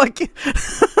gonna be like...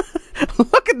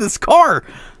 Look at this car!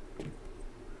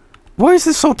 Why is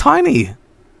this so tiny?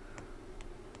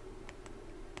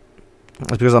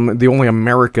 It's because I'm the only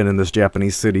American in this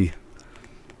Japanese city.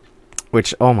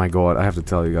 Which, oh my god, I have to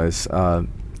tell you guys,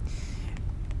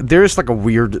 there's like a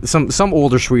weird, some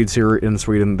older Swedes here in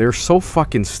Sweden, they're so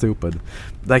fucking stupid.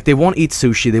 Like, they won't eat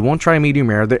sushi, they won't try medium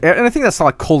rare, and I think that's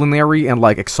like culinary and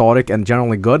like exotic and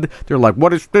generally good. They're like,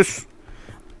 what is this?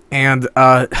 And,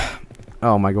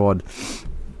 oh my god.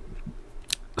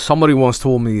 Somebody once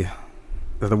told me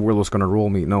that the world was gonna roll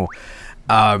me. No.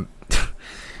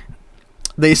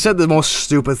 They said the most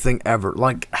stupid thing ever.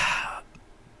 Like...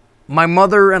 My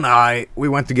mother and we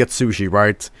went to get sushi,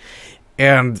 right?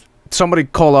 And somebody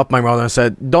called up my mother and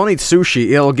said, don't eat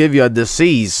sushi, it'll give you a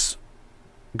disease.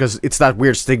 Because it's that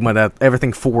weird stigma that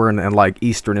everything foreign and, like,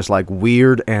 Eastern is, like,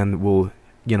 weird and will,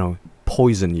 you know,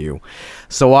 poison you.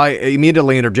 So I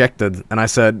immediately interjected, and I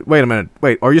said, wait a minute,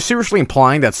 wait, are you seriously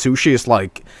implying that sushi is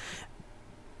like...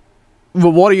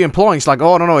 Well, what are you implying? It's like,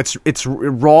 oh, no, it's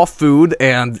raw food,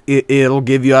 and it'll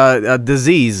give you a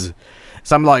disease.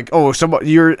 So I'm like, oh, so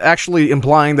you're actually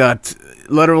implying that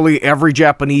literally every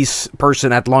Japanese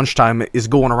person at lunchtime is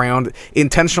going around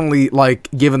intentionally, like,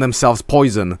 giving themselves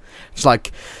poison. It's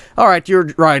like, alright, you're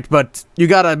right, but you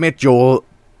gotta admit, Joel,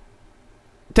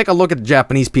 take a look at the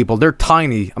Japanese people. They're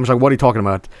tiny. I'm just like, what are you talking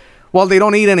about? Well, they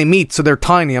don't eat any meat, so they're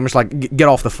tiny. I'm just like, get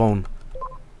off the phone.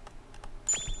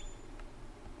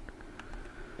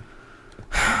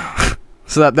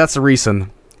 So that's the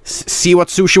reason. See what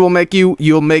sushi will make you?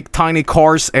 You'll make tiny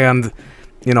cars and,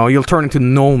 you know, you'll turn into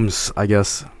gnomes, I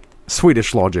guess.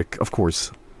 Swedish logic, of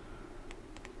course.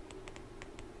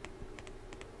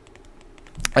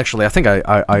 Actually, I think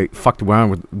I fucked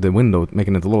around with the window,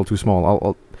 making it a little too small.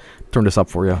 I'll turn this up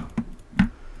for you.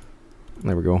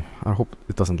 There we go. I hope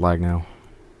it doesn't lag now.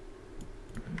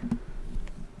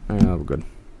 Yeah, we're good.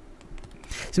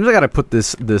 Seems like I gotta put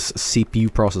this CPU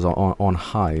processor on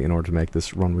high in order to make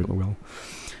this run really well.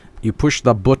 You push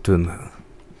the button.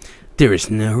 There is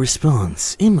no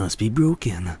response. It must be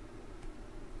broken.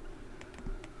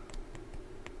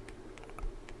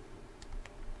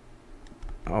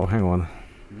 Oh, hang on.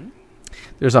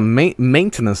 There's a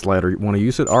maintenance ladder. You want to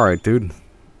use it? Alright, dude.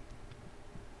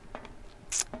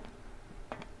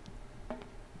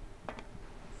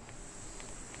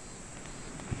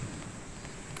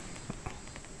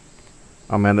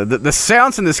 Oh man, the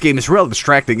sounds in this game is real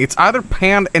distracting. It's either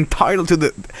panned entirely to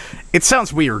the... It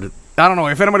sounds weird. I don't know,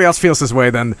 if anybody else feels this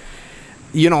way, then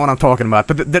you know what I'm talking about.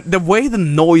 But the way the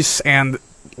noise and,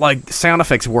 like, sound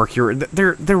effects work here,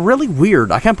 they're really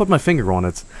weird. I can't put my finger on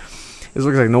it. It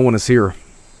looks like no one is here.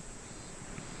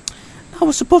 I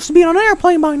was supposed to be on an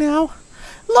airplane by now.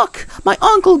 Look, my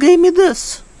uncle gave me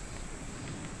this.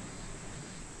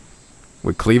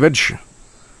 With cleavage?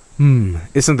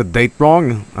 Isn't the date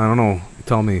wrong? I don't know.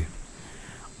 Tell me.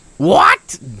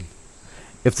 What?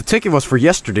 If the ticket was for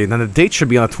yesterday, then the date should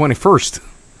be on the 21st.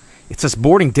 It says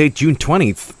boarding date June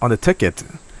 20th on the ticket.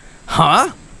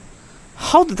 Huh?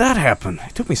 How did that happen?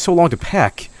 It took me so long to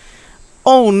pack.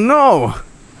 Oh no!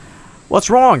 What's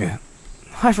wrong?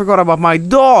 I forgot about my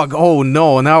dog. Oh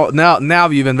no! Now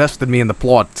you've invested me in the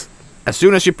plot. As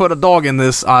soon as you put a dog in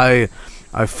this, I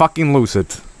fucking lose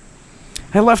it.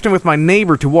 I left him with my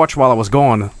neighbor to watch while I was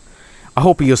gone. I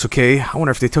hope he is okay. I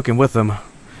wonder if they took him with them.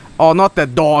 Oh, not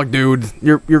that dog, dude.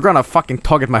 You're gonna fucking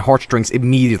tug at my heartstrings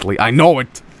immediately. I know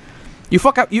it. You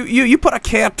fuck up. You put a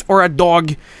cat or a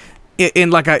dog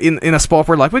in a spot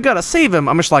where, like, we gotta save him.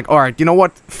 I'm just like, all right, you know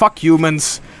what? Fuck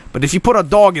humans. But if you put a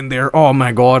dog in there, oh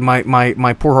my god,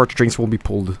 my poor heartstrings will be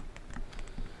pulled.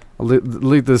 I'll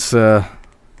leave this.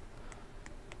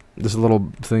 This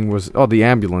little thing was... Oh, the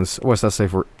ambulance. What's that say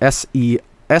for?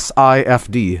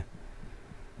 SIFD.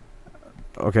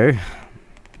 Okay.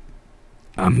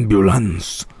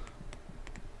 Ambulance.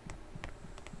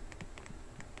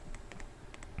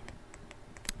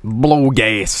 Blow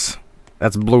gas.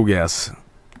 That's blue gas.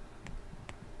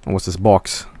 And what's this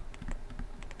box?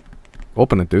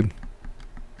 Open it, dude.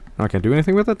 I can't do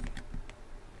anything with it?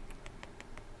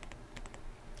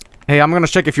 Hey, I'm gonna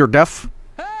check if you're deaf.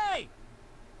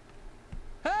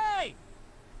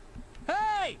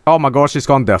 Oh my gosh, she's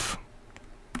gone deaf.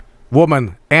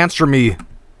 Woman, answer me.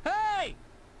 Hey!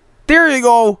 There you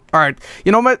go! Alright,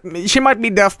 you know what? She might be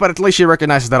deaf, but at least she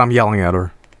recognizes that I'm yelling at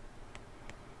her.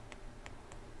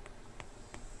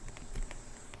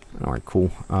 Alright, cool.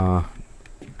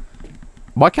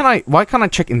 Why can't I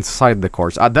check inside the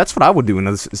cars? That's what I would do in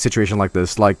a situation like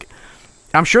this. Like,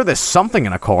 I'm sure there's something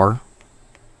in a car.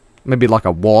 Maybe like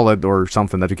a wallet or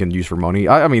something that you can use for money.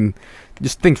 I mean,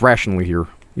 just think rationally here.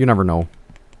 You never know.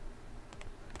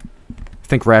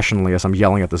 Think rationally as I'm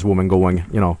yelling at this woman going,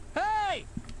 you know. Hey!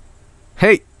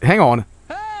 Hey, hang on.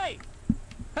 Hey!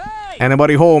 Hey!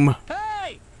 Anybody home?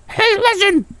 Hey! Hey,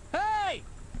 listen! Hey!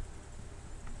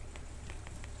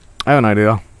 I have an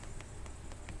idea.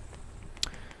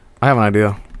 I have a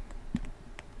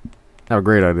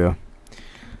great idea.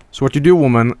 So what you do,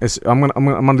 woman, is I'm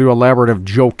gonna do a elaborative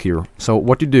joke here. So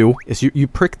what you do is you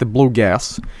prick the blue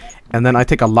gas, and then I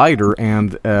take a lighter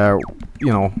and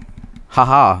you know,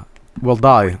 haha. Will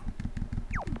die.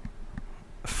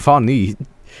 Funny.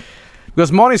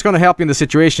 Because money's gonna help you in the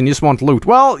situation, you just want loot.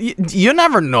 Well, you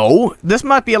never know. This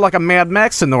might be like a Mad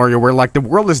Max scenario where, like, the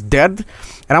world is dead,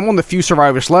 and I'm one of the few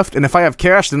survivors left, and if I have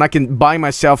cash, then I can buy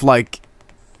myself, like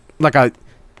a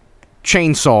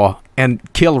chainsaw and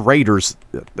kill raiders.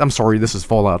 I'm sorry, this is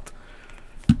Fallout.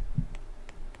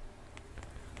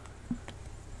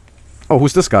 Oh,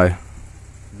 who's this guy?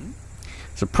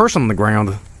 There's a person on the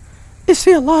ground. Is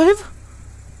he alive?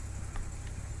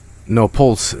 No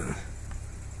pulse.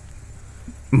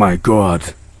 My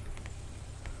god.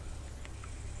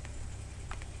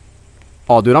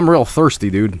 Oh, dude, I'm real thirsty,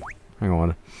 dude. Hang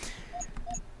on.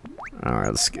 Alright,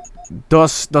 let's get...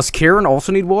 Does Karen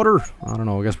also need water? I don't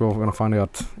know, I guess we're gonna find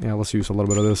out. Yeah, let's use a little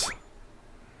bit of this.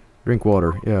 Drink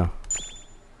water, yeah.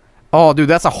 Oh, dude,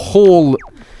 that's a whole...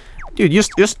 Dude,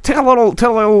 just take a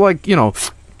little, like, you know...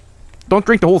 Don't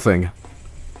drink the whole thing.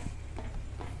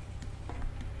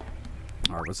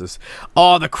 Alright, what's this?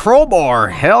 Oh, the crowbar!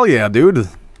 Hell yeah, dude!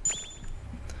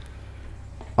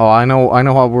 Oh, I know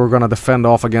how we're gonna defend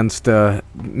off against,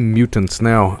 mutants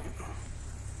now.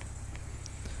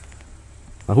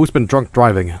 Who's been drunk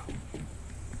driving?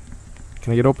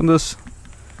 Can I get open this?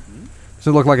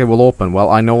 Doesn't look like it will open. Well,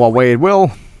 I know a way it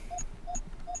will.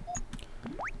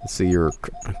 Let's see your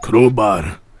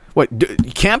crowbar. Wait,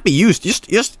 it can't be used.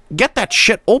 Just get that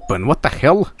shit open. What the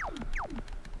hell?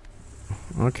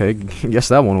 Okay, guess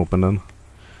that won't open then.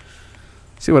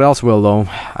 See what else will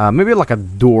though. Maybe like a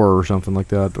door or something like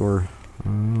that. Or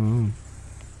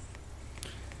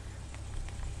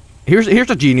here's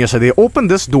a genius idea. Open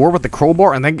this door with the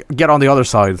crowbar and then get on the other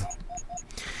side.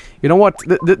 You know what?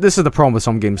 This is the problem with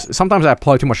some games. Sometimes I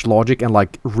apply too much logic and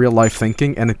like real life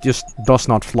thinking, and it just does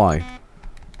not fly.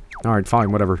 All right,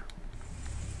 fine, whatever.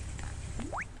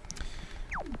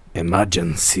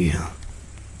 Emergency.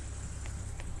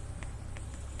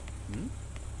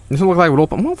 Doesn't look like it would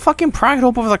open. Well, fucking pry it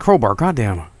open with a crowbar.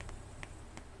 Goddamn.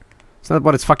 Is that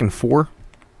what it's fucking for?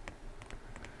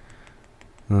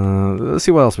 Let's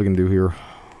see what else we can do here.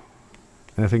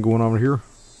 Anything going on over here?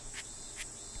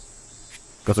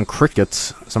 Got some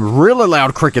crickets. Some really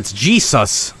loud crickets.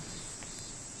 Jesus!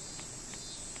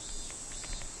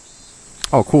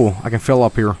 Oh, cool. I can fill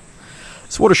up here.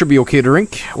 This water should be okay to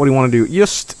drink. What do you want to do?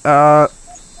 Just,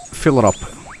 fill it up.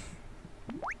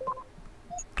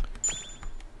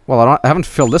 Well, I haven't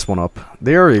filled this one up.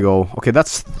 There you go. Okay,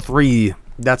 that's three...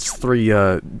 That's three,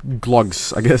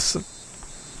 glugs, I guess.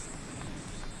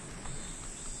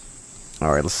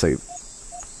 Alright, let's see.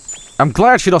 I'm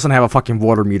glad she doesn't have a fucking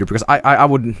water meter, because I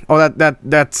wouldn't... Oh,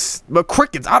 that's... But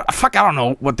crickets! Fuck, I don't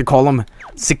know what they call them.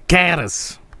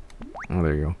 Cicadas. Oh,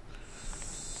 there you go.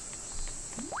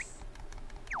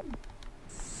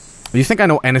 Do you think I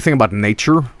know anything about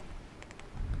nature?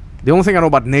 The only thing I know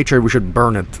about nature, we should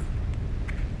burn it.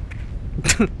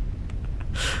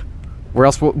 Or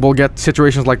else we'll get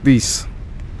situations like these.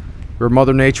 Where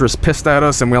Mother Nature is pissed at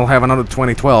us and we'll have another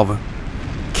 2012.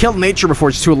 Kill nature before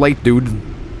it's too late, dude. Hey,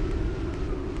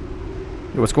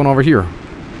 what's going on over here?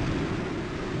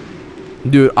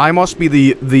 Dude, I must be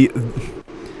the...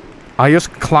 I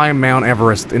just climbed Mount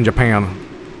Everest in Japan.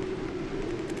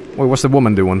 Wait, what's the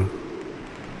woman doing?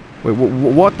 Wait,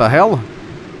 what the hell?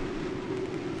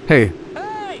 Hey.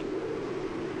 Hey!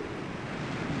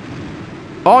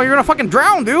 Oh, you're gonna fucking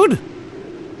drown, dude!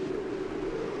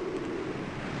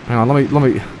 Hang on, let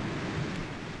me...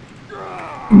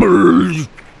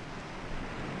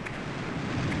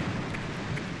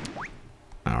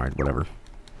 Alright, whatever.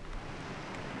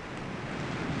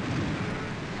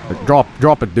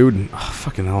 Drop it, dude. Oh,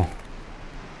 fucking hell.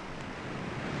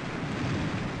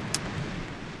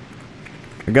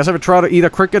 I guess I would try to eat a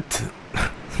cricket.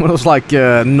 One of those, like,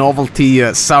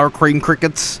 novelty sour cream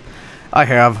crickets. I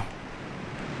have.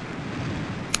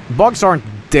 Bugs aren't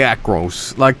that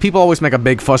gross. Like, people always make a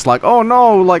big fuss, like, oh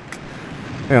no, like,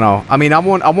 you know, I mean, I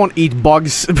won't eat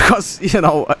bugs because, you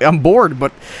know, I'm bored,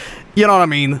 but, you know what I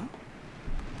mean.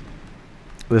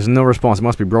 There's no response. It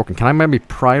must be broken. Can I maybe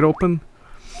pry it open?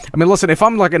 I mean, listen, if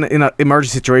I'm, like, in an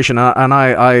emergency situation, and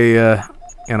I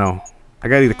you know, I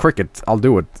gotta eat a cricket, I'll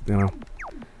do it, you know.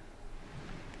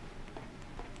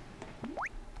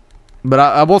 But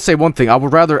I will say one thing. I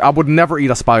would never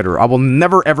eat a spider. I will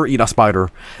never ever eat a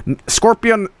spider.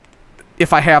 Scorpion,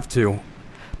 if I have to.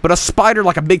 But a spider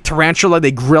like a big tarantula they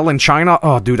grill in China,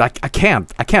 oh dude, I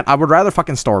can't. I can't. I would rather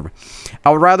fucking starve. I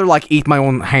would rather like eat my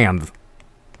own hand.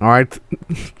 Alright?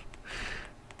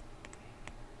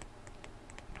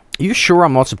 Are you sure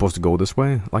I'm not supposed to go this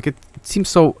way? Like it seems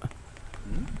so...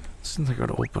 Seems like I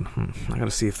gotta open. I gotta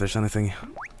see if there's anything...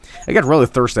 I got really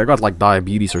thirsty. I got like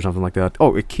diabetes or something like that.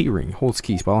 Oh, a key ring. Holds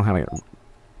keys, but I don't have it. Are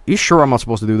you sure I'm not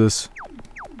supposed to do this?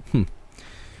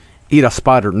 Eat a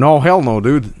spider. No, hell no,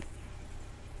 dude.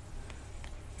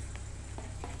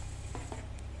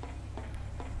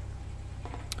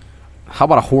 How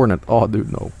about a hornet? Oh,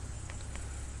 dude, no.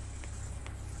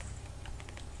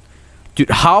 Dude,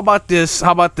 how about this?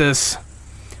 How about this?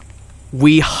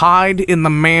 We hide in the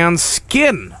man's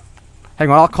skin. Hang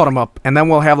on, I'll cut him up, and then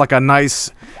we'll have like a nice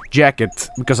jacket,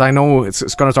 because I know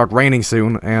it's gonna start raining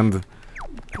soon, and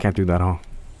I can't do that, huh?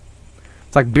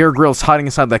 It's like Bear Grylls hiding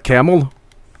inside that camel.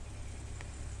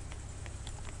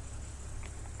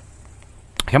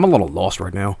 I'm a little lost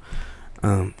right now.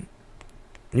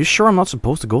 You sure I'm not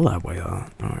supposed to go that way,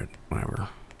 alright, whatever.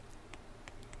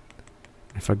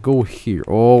 If I go here...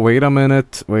 Oh, wait a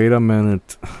minute. Wait a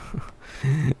minute.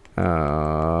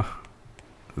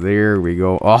 There we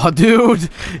go. Oh, dude!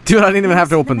 Dude, I didn't even have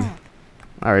to open...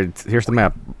 Alright, here's the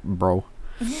map, bro.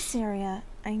 In this area,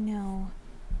 I know.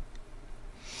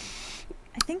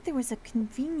 I think there was a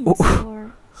convenience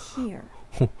store here.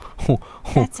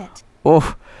 That's it.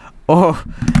 Oh, oh,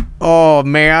 oh,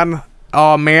 man.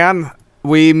 Oh, man.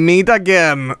 We meet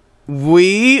again.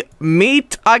 We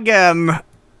meet again.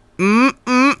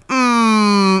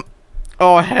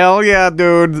 Oh, hell yeah,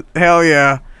 dude. Hell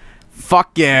yeah.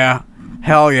 Fuck yeah.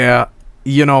 Hell yeah.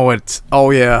 You know it. Oh,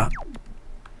 yeah.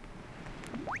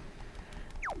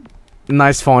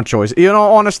 Nice font choice. You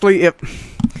know, honestly,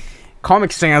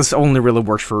 Comic Sans only really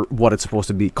works for what it's supposed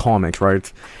to be, comics,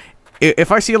 right?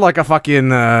 If I see like a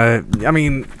fucking, I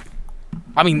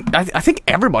think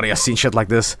everybody has seen shit like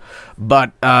this,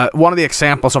 but one of the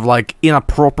examples of like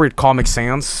inappropriate Comic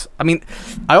Sans, I mean,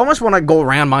 I almost want to go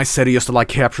around my city just to like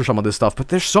capture some of this stuff, but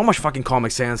there's so much fucking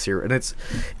Comic Sans here, and it's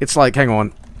like, hang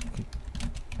on.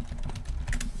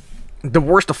 The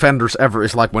worst offenders ever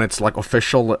is like when it's like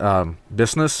official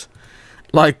business,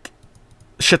 like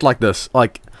shit like this,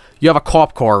 like you have a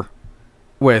cop car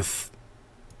with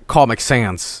Comic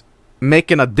Sans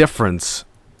making a difference.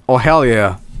 Oh hell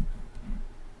yeah.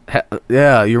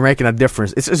 Yeah, you're making a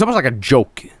difference. It's almost like a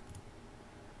joke.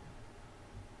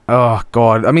 Oh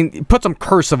god. I mean, put some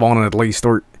cursive on it at least,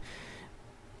 or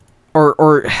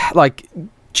like,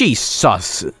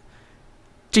 Jesus.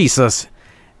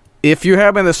 If you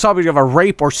have been the subject of a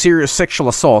rape or serious sexual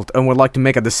assault and would like to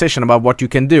make a decision about what you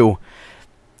can do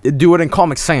it in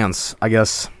Comic Sans, I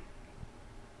guess.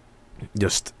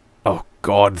 Just, oh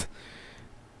god.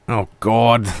 Oh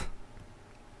god.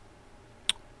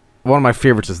 One of my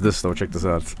favorites is this, though. Check this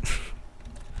out.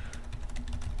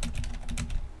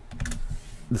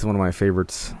 This is one of my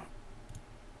favorites.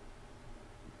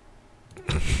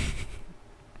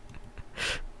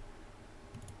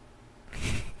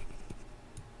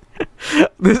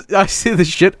 I see this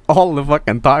shit all the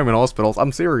fucking time in hospitals.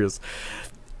 I'm serious.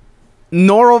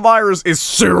 Norovirus is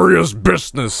serious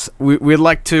business. We'd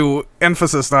like to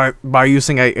emphasize that by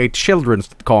using a children's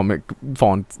comic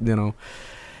font, you know.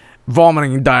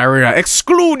 Vomiting, diarrhea,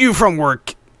 exclude you from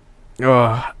work.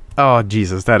 Oh,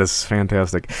 Jesus, that is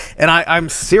fantastic. And I'm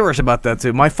serious about that,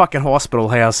 too. My fucking hospital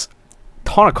has a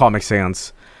ton of Comic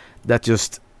Sans that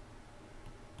just...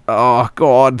 Oh,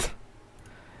 God.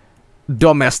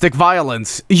 Domestic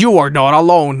violence. You are not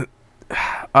alone.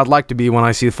 I'd like to be when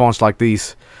I see fonts like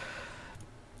these.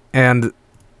 And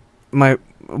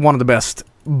one of the best,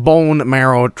 bone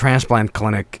marrow transplant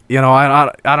clinic. You know,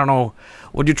 I don't know.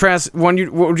 Would you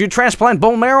transplant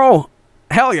bone marrow?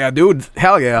 Hell yeah, dude.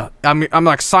 Hell yeah. I'm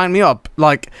like, sign me up.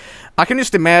 Like, I can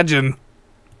just imagine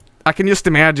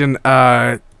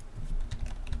the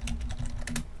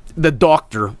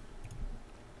doctor.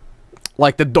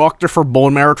 Like, the doctor for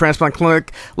bone marrow transplant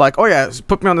clinic. Like, oh yeah,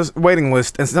 put me on this waiting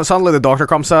list. And suddenly the doctor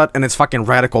comes out and it's fucking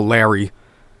Radical Larry.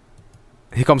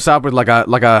 He comes out with like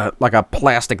a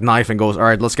plastic knife and goes, all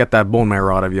right, let's get that bone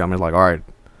marrow out of you. I'm like, all right,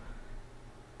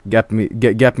 get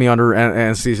me under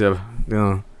anesthesia. You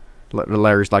know,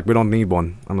 Larry's like, we don't need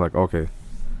one. I'm like, okay,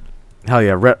 hell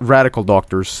yeah, radical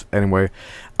doctors. Anyway,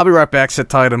 I'll be right back. Sit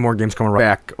tight, and more games coming right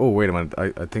back. Oh wait a minute,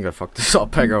 I think I fucked this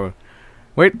up. Hang on,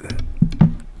 wait.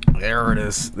 There it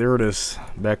is. There it is.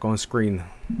 Back on screen.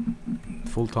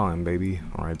 Full time, baby.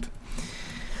 All right.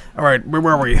 Alright, where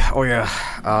were we? Oh yeah,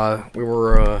 we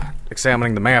were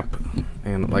examining the map,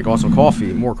 and I got some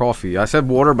coffee, more coffee. I said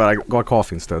water, but I got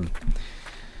coffee instead.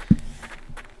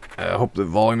 I hope the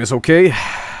volume is okay.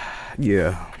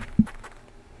 Yeah.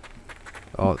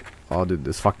 Oh, dude,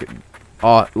 this fucking...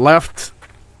 left.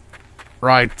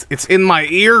 Right, it's in my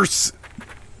ears!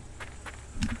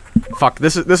 Fuck,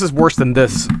 this is worse than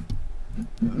this.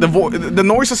 The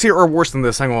noises here are worse than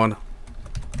this, hang on.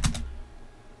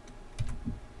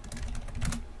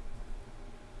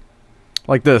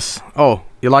 Like this. Oh,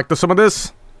 you like some of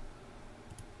this?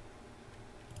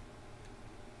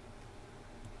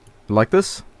 You like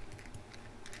this?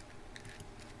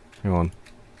 Hang on.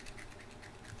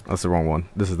 That's the wrong one.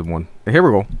 This is the one. Here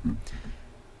we go.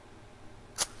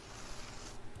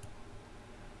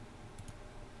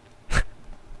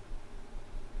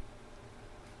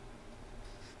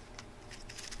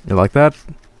 You like that?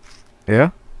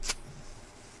 Yeah?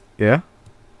 Yeah?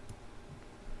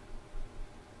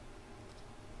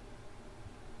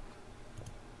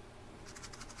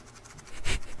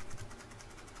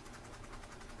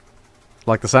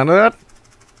 Like the sound of that?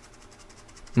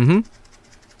 Mm-hmm.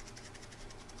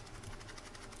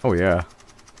 Oh, yeah.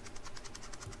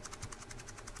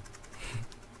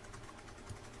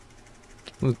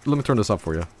 Let me turn this up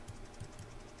for you.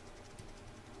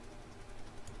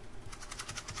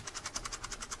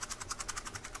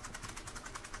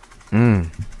 Mmm.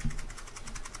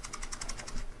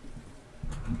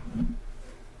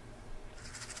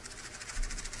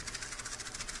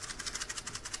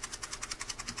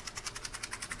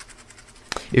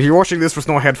 If you're watching this with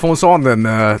no headphones on, then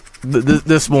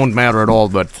this won't matter at all,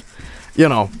 but, you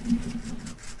know.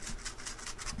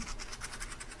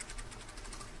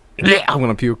 Yeah, I'm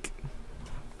gonna puke.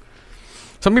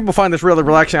 Some people find this really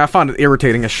relaxing. I find it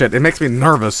irritating as shit. It makes me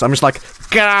nervous. I'm just like,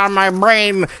 get out of my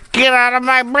brain! Get out of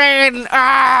my brain!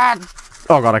 Ah!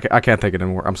 Oh god, I can't take it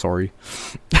anymore. I'm sorry.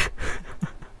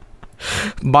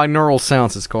 Binaural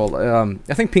sounds, it's called.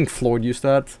 I think Pink Floyd used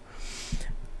that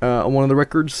on one of the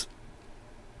records.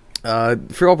 I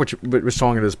forgot which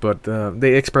song it is, but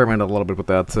they experimented a little bit with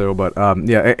that too. But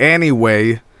yeah.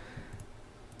 Anyway,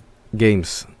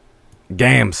 games.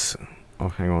 Oh,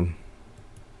 hang on.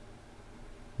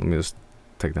 Let me just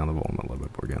take down the volume a little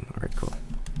bit more again. All right, cool.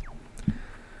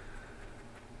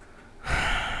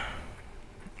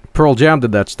 Pearl Jam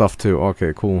did that stuff too.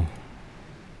 Okay, cool.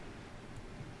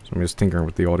 So I'm just tinkering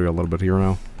with the audio a little bit here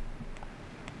now.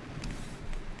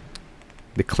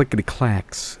 The clickety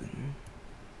clacks.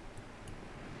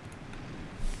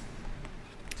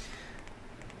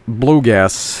 Blue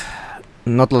gas.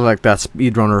 Not like that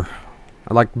speedrunner.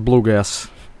 I like blue gas.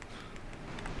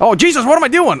 Oh, Jesus, what am I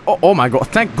doing? Oh my god.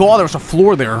 Thank God there was a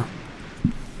floor there.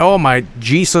 Oh my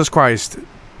Jesus Christ.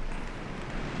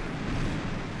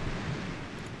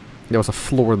 There was a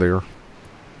floor there.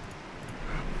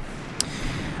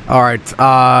 Alright,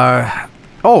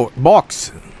 oh,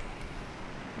 box.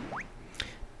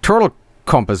 Turtle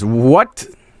compass. What?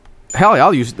 Hell yeah,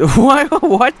 I'll use...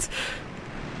 What?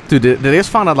 Dude, did they just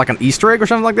find out like an Easter egg or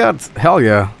something like that? Hell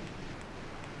yeah.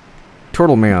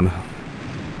 Turtle man.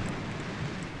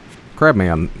 Crab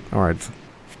man. Alright.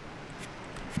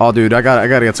 Oh, dude, I gotta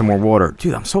get some more water.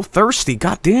 Dude, I'm so thirsty.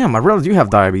 God damn, I really do have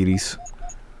diabetes.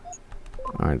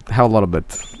 Alright, hell, a little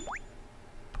bit.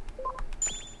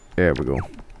 There we go.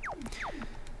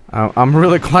 I'm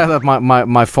really glad that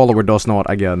my follower does not,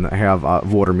 again, have a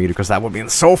water meter, because that would be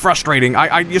so frustrating.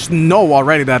 I just know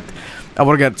already that I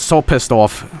would get so pissed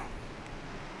off.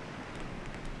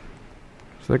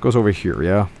 So that goes over here,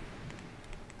 yeah?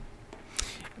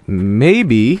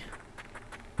 Maybe,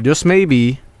 just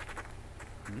maybe,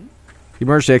 the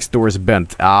emergency exit door is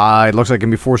bent. Ah, it looks like it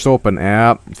can be forced open.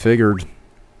 Yeah, figured.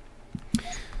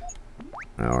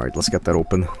 Alright, let's get that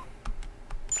open.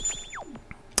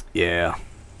 Yeah.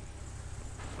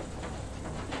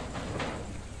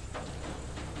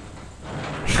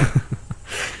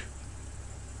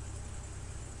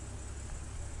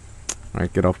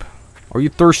 Alright, get up. Are you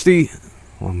thirsty?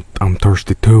 I'm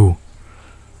thirsty too.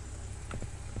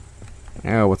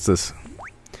 Yeah, what's this?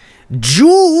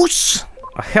 Juice!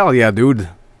 Hell yeah, dude.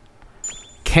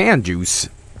 Canned juice.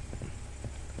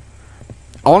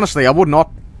 Honestly, I would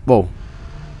not... Whoa.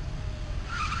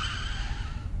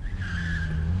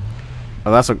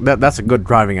 Oh, that's a good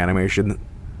driving animation.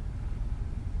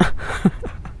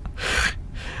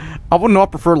 I would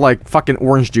not prefer, like, fucking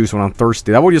orange juice when I'm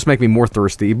thirsty. That would just make me more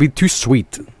thirsty. It'd be too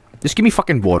sweet. Just give me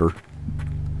fucking water.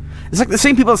 It's like the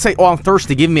same people that say, oh, I'm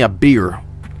thirsty, give me a beer.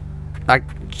 Like,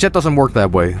 shit doesn't work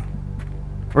that way.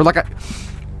 Or like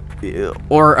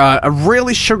a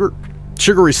really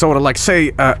sugary soda, like,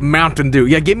 say, Mountain Dew.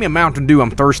 Yeah, give me a Mountain Dew,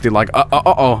 I'm thirsty. Like,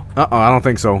 I don't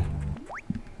think so.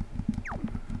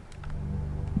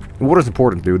 Water's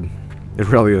important, dude. It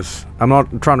really is. I'm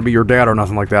not trying to be your dad or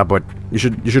nothing like that, but you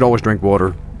should always drink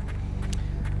water.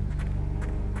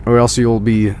 Or else you'll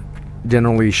be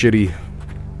generally shitty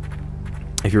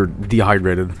if you're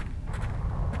dehydrated.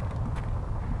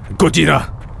 Gojira!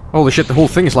 Holy shit, the whole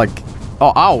thing is like...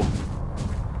 Oh, ow!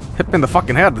 Hit me in the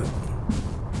fucking head.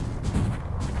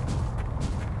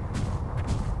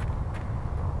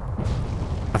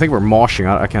 I think we're moshing.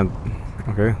 I can't...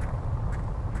 Okay.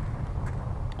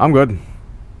 I'm good.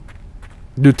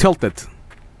 Dude, tilt it.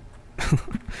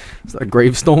 Is that a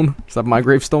gravestone? Is that my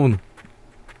gravestone?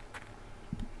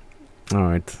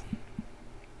 Alright.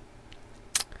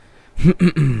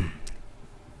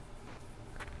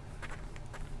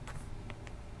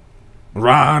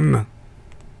 Run! I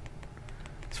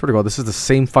swear to God, this is the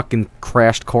same fucking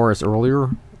crashed car as earlier.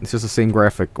 It's just the same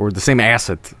graphic, or the same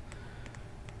asset.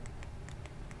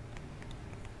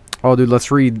 Oh, dude,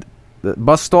 let's read the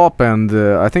bus stop, and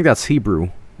I think that's Hebrew.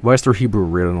 Why is there Hebrew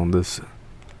written on this?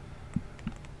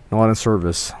 Not in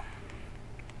service.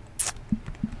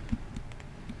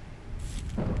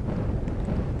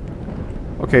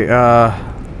 Okay,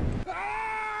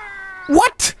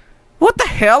 what? What the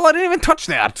hell? I didn't even touch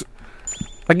that.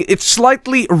 Like, it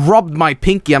slightly rubbed my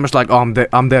pinky. I'm just like, oh,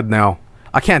 I'm dead now.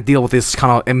 I can't deal with this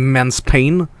kind of immense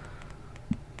pain.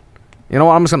 You know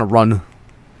what? I'm just gonna run.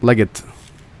 Leg it.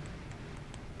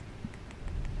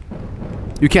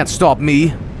 You can't stop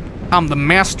me. I'm the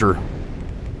master.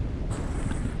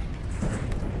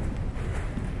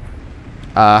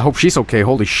 I hope she's okay.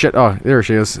 Holy shit. Oh, there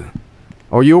she is.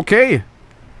 Are you okay?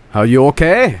 Are you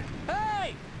okay?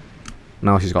 Hey!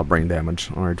 No, she's got brain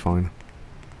damage. Alright, fine.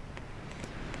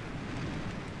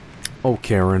 Oh,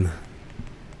 Karen.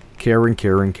 Karen.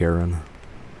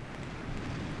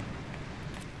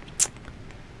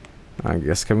 I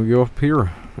guess, can we go up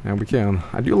here? Yeah, we can.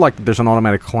 I do like that there's an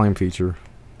automatic climb feature.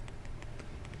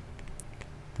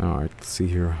 Alright, let's see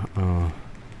here.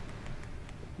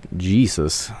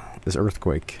 Jesus. This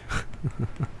earthquake.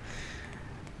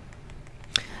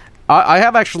 I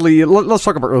have actually... Let's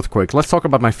talk about earthquakes. Let's talk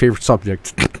about my favorite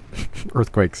subject.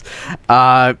 Earthquakes.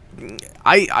 I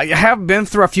have been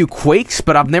through a few quakes,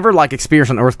 but I've never, like,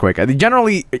 experienced an earthquake.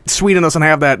 Generally, Sweden doesn't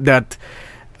have that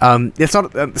it's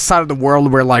not a side of the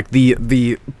world where, like,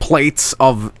 the plates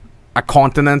of a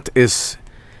continent is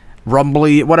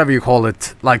rumbly, whatever you call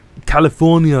it. Like,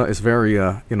 California is very,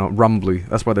 you know, rumbly.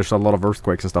 That's why there's a lot of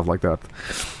earthquakes and stuff like that.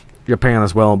 Japan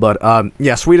as well, but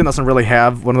yeah, Sweden doesn't really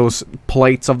have one of those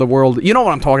plates of the world. You know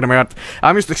what I'm talking about.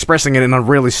 I'm just expressing it in a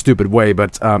really stupid way,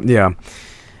 but yeah,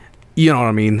 you know what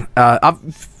I mean. I've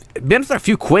been through a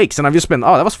few quakes, and I've just been,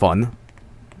 oh, that was fun.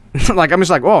 Like, I'm just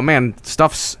like, oh man,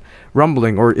 stuff's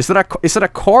rumbling, or is it a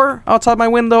car outside my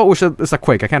window, or is it a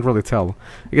quake? I can't really tell.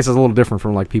 I guess it's a little different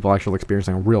from like people actually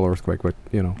experiencing a real earthquake, but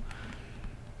you know.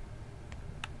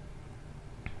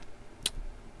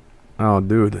 Oh,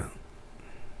 dude.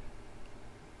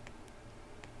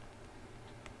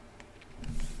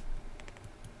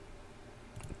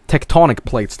 Tectonic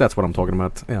plates, that's what I'm talking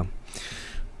about, yeah.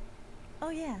 Oh,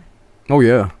 yeah. Oh,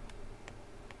 yeah.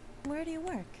 Where do you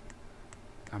work?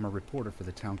 I'm a reporter for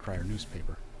the Town Crier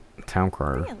newspaper. Town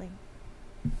Crier. Really?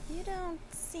 You don't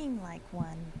seem like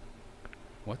one.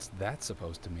 What's that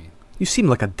supposed to mean? You seem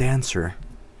like a dancer.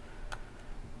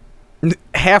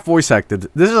 Half voice acted.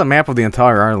 This is a map of the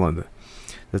entire island.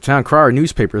 The Town Crier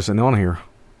newspaper isn't on here.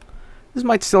 This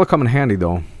might still come in handy,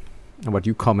 though. How about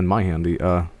you come in my handy?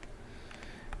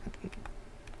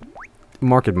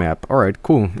 Market map. Alright,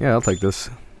 cool. Yeah, I'll take this.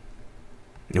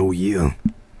 Oh, yeah.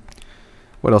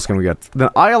 What else can we get?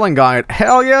 The island guide.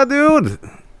 Hell yeah, dude!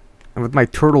 With my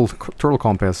turtle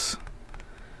compass.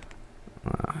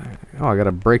 Oh, I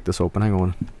gotta break this open. Hang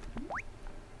on.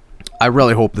 I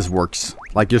really hope this works.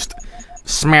 Like, just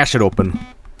smash it open.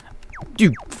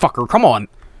 You fucker, come on!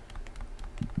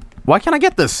 Why can't I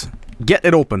get this? Get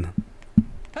it open.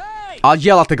 Hey! I'll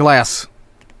yell at the glass.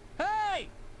 Hey!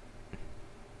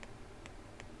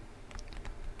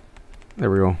 There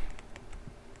we go.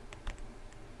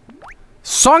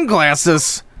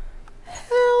 Sunglasses?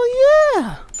 Hell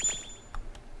yeah!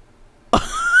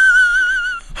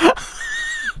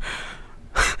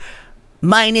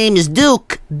 My name is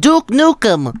Duke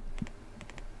Nukem.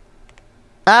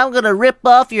 I'm gonna rip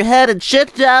off your head and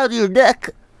shit down your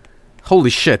neck. Holy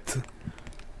shit.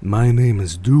 My name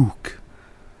is Duke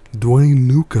Dwayne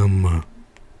Nukem.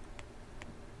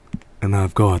 And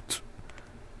I've got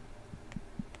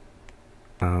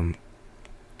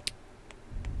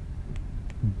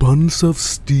buns of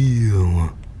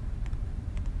steel.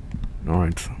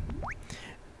 Alright.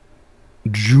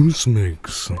 Juice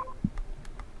mix.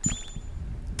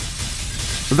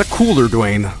 Is that cooler,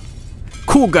 Dwayne?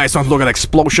 Cool guys don't look at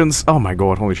explosions. Oh my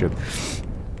god, holy shit.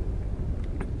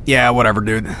 Yeah, whatever,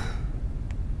 dude.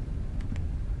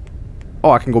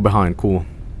 Oh, I can go behind, cool.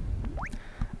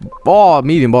 Oh,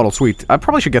 medium bottle, sweet. I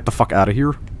probably should get the fuck out of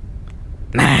here.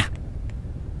 Nah.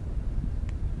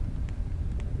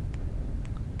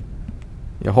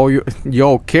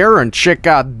 Yo, Karen, check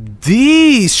out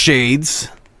these shades.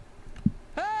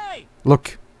 Hey!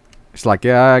 Look. It's like,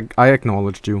 yeah, I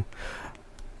acknowledged you.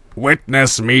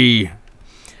 Witness me.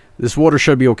 This water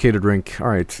should be okay to drink.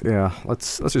 Alright, yeah.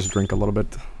 Let's just drink a little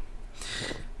bit.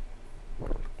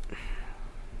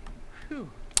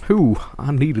 Whew,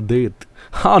 I needed that.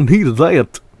 I needed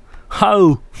that.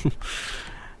 How?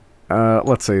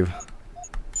 Let's save.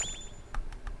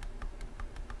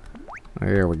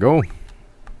 There we go.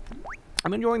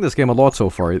 I'm enjoying this game a lot so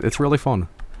far. It's really fun.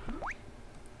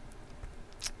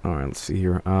 Alright, let's see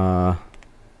here.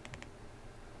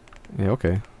 Yeah,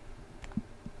 okay.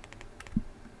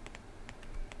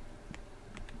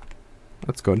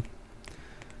 That's good.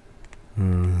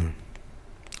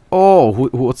 Oh,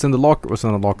 what's in the locker? What's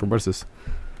in the locker? What is this?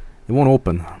 It won't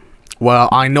open. Well,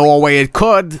 I know a way it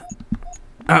could.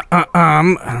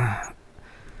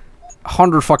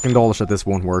 $100 fucking that this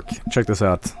won't work. Check this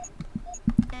out.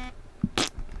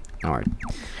 Alright.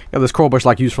 Yeah, this crowbar's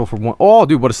like useful for one. Oh,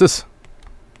 dude, what is this?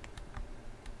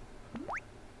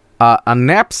 A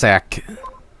knapsack.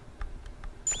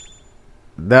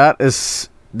 That is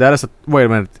a. Wait a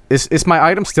minute. Is my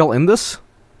item still in this?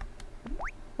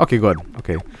 Okay, good.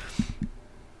 Okay.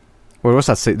 What does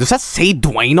that say? Does that say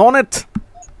Dwayne on it?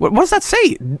 What does that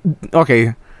say?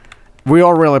 Okay. We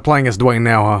are really playing as Dwayne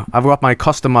now, huh? I've got my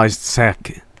customized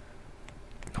sack.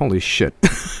 Holy shit.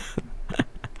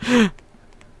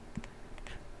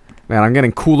 Man, I'm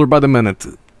getting cooler by the minute.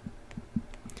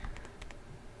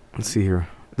 Let's see here.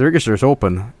 The register is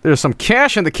open. There's some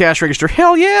cash in the cash register.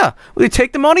 Hell yeah! Will you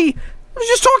take the money? I was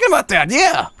just talking about that,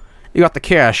 yeah! You got the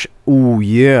cash. Ooh,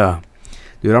 yeah.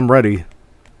 Dude, I'm ready.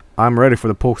 I'm ready for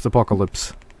the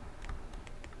post-apocalypse.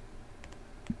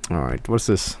 Alright, what's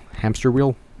this? Hamster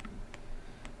wheel?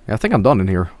 Yeah, I think I'm done in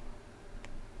here.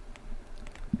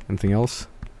 Anything else?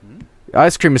 The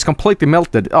ice cream is completely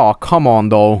melted. Oh, come on,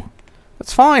 though.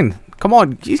 That's fine. Come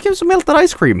on, just give some melted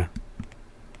ice cream. Is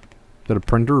that a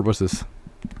printer or what's this?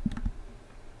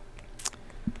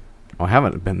 Oh, I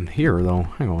haven't been here, though.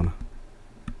 Hang on.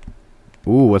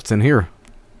 Ooh, what's in here?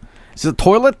 Is it a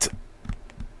toilet?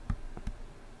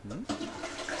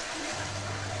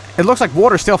 It looks like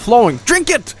water's still flowing. Drink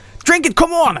it! Drink it!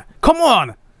 Come on! Come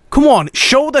on! Come on!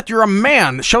 Show that you're a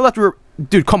man! Show that you're...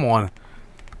 Dude, come on.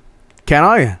 Can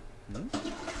I?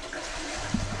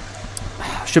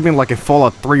 Should be like a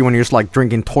Fallout 3 when you're just like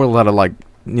drinking toilet out of like,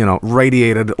 you know,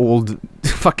 radiated old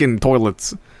fucking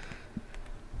toilets.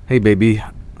 Hey, baby.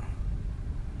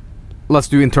 Let's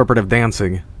do interpretive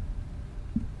dancing.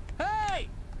 Hey!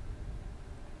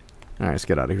 Alright, let's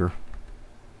get out of here.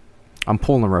 I'm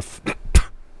pulling the ref.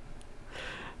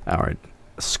 Alright.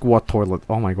 Squat toilet.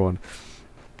 Oh my god.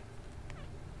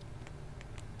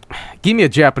 Give me a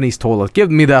Japanese toilet. Give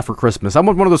me that for Christmas. I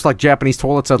want one of those like Japanese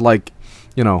toilets that like,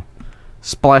 you know,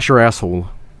 splash your asshole.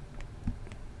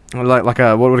 Like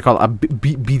a, what would we call it? A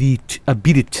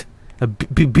bidet.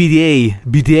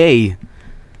 Bidet.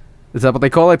 Is that what they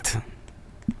call it?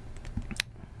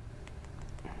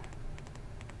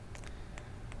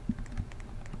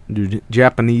 Dude,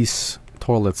 Japanese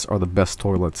toilets are the best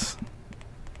toilets.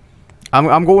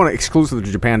 I'm going exclusively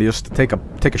to Japan just to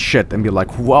take a shit and be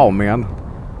like, wow, man.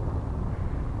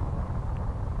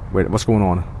 Wait, what's going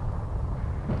on?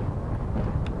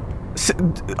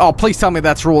 Oh, please tell me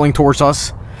that's rolling towards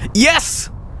us. Yes!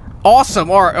 Awesome!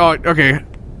 Alright, okay.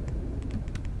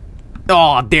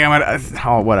 Oh, damn it.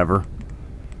 Oh, whatever.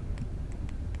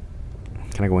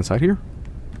 Can I go inside here?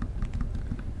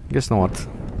 Guess not.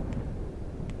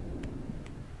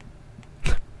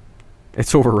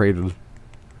 It's overrated.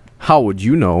 How would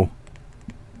you know?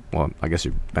 Well, I guess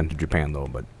you've been to Japan, though,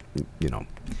 but, you know.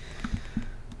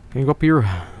 Can you go up here?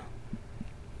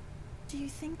 Do you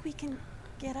think we can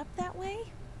get up that way?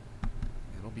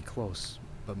 It'll be close,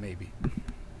 but maybe.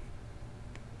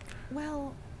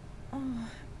 Well,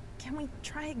 can we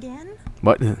try again?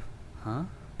 What? Huh?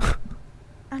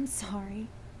 I'm sorry.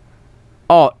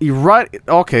 Oh, you're right.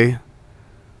 Okay.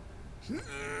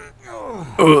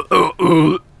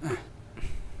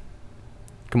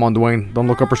 Come on, Dwayne. Don't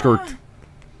look up her skirt.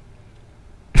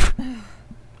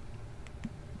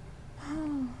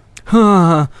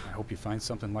 I hope you find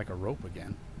something like a rope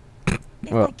again.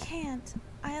 If I can't,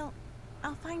 I'll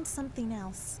find something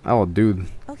else. Oh, dude.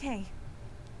 Okay.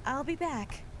 I'll be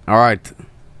back. Alright.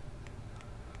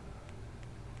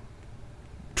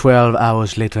 12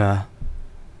 hours later.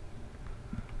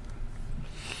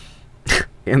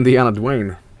 Indiana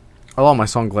Dwayne. I love my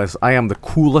sunglasses. I am the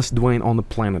coolest Dwayne on the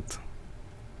planet.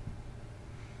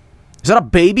 Is that a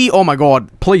baby? Oh my god.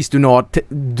 Please do not.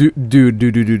 Do.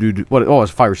 What? Oh,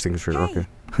 it's a fire extinguisher. Hey. Okay.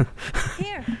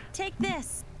 Here, take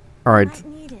this. Alright. I might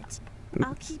need it.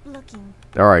 I'll keep looking.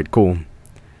 Alright, cool.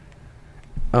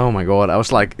 Oh my god. I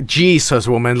was like, Jesus,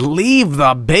 woman, leave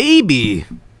the baby.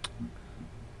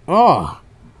 Oh.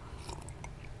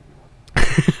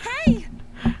 Hey!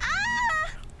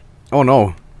 Ah! Oh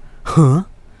no. Huh?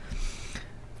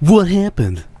 What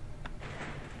happened?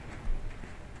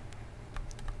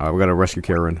 Alright, we gotta rescue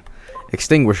Karen.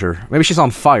 Extinguisher. Maybe she's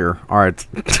on fire. Alright.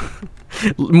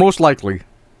 Most likely.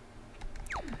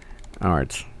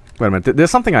 Alright. Wait a minute.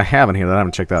 There's something I have in here that I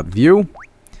haven't checked out. View.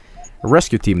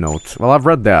 Rescue team note. Well, I've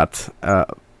read that.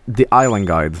 The island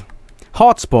guide.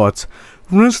 Hotspots.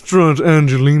 Restaurant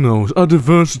Angelino's, a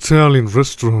diverse Italian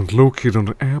restaurant located on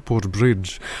the airport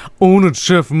bridge. Owner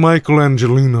Chef Michael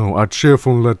Angelino, a chef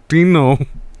on Latino.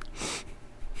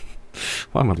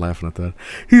 Why am I laughing at that?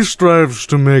 He strives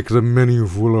to make the menu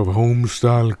full of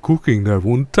home-style cooking that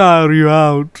won't tire you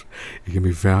out. It can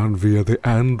be found via the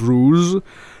Andrews.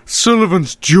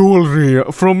 Sullivan's Jewelry,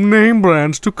 from name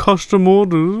brands to custom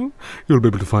orders. You'll be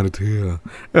able to find it here.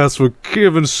 As for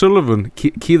Kevin Sullivan,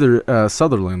 Keither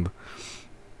Sutherland.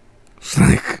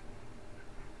 Snake.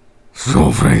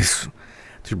 Soulface.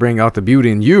 To bring out the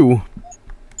beauty in you.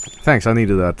 Thanks, I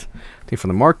needed that. Team from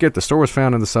the market. The store was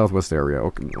found in the southwest area.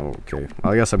 Okay.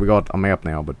 I guess we got a map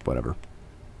now, but whatever.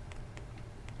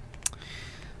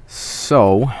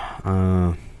 So,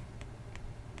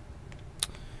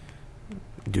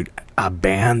 dude,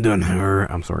 abandon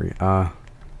her. I'm sorry.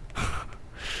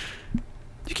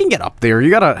 You can get up there. You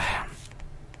gotta.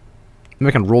 Maybe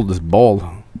I can roll this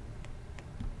ball.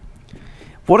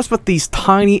 What is with these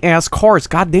tiny ass cars?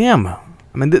 Goddamn. I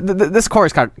mean, this car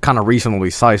is kind of reasonably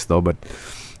sized though, but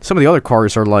some of the other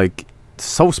cars are like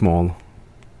so small.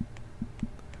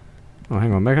 Oh,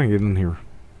 hang on. I can get in here.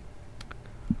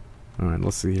 All right,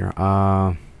 let's see here.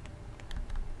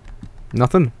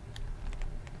 Nothing.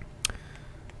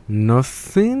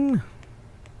 Nothing.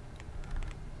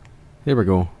 Here we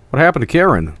go. What happened to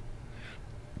Karen?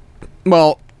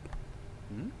 Well,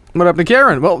 what happened to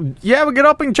Karen? Well, yeah, we get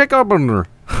up and check up on her.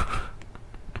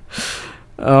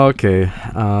 Okay.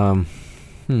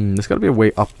 There's gotta be a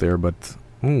way up there, but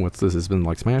oh, what's this? It's been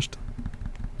like smashed.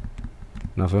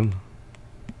 Nothing.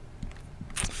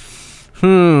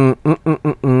 What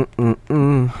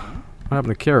happened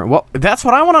to Karen? Well, that's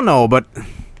what I want to know, but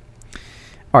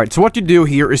alright, so what you do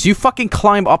here is you fucking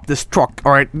climb up this truck,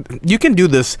 alright? You can do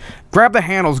this. Grab the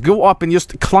handles, go up, and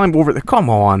just climb over there. Come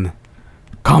on.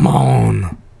 Come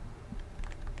on.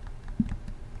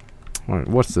 Alright,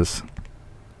 what's this?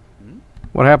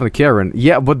 What happened to Karen?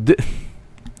 Yeah, but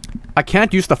I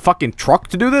can't use the fucking truck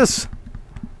to do this?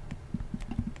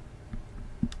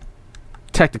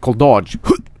 Tactical dodge.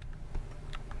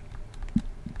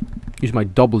 Use my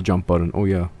double jump button. Oh,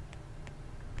 yeah.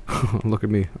 Look at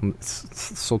me. I'm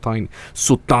so tiny.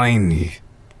 So tiny.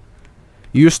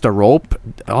 Use the rope.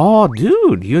 Oh,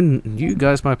 dude. You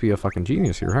guys might be a fucking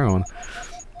genius here. Hang on.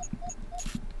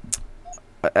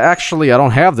 Actually, I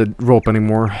don't have the rope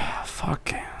anymore.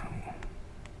 Fuck.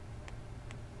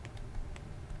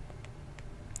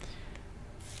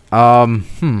 There's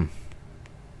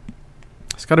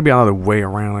gotta be another way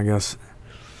around, I guess.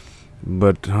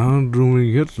 But how do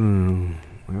we get there?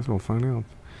 I guess we'll find out.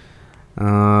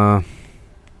 I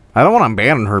don't want to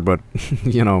abandon her, but,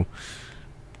 you know,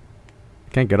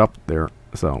 can't get up there,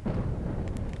 so.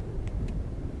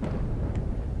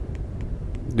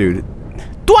 Dude.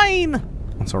 Dwayne!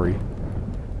 I'm sorry.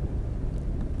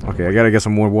 Okay, I gotta get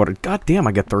some more water. God damn,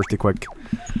 I get thirsty quick.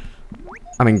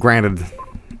 I mean, granted.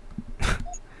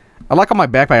 I like how my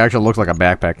backpack actually looks like a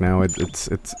backpack now.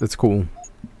 It's cool.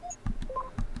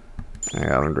 I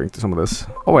gotta drink some of this.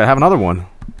 Oh wait, I have another one.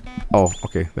 Oh,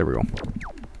 okay, there we go.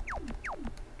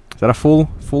 Is that a full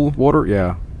water?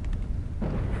 Yeah.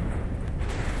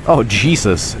 Oh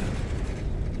Jesus.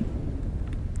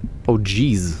 Oh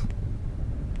jeez.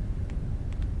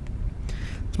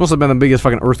 This must have been the biggest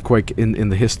fucking earthquake in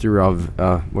the history of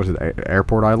what is it?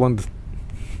 Airport Island.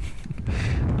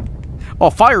 Oh,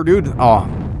 fire, dude. Oh,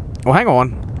 hang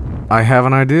on. I have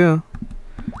an idea.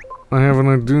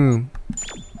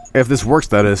 If this works,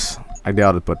 that is. I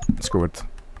doubt it, but screw it.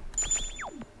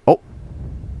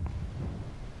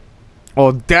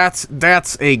 Oh,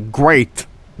 that's a great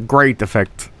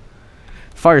effect.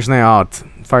 Fire's now out.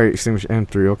 Fire extinguisher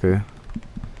entry. Okay.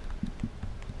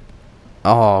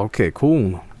 Oh, okay,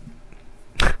 cool.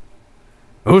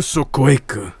 Oh, so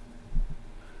quick.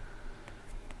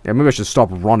 Yeah, maybe I should stop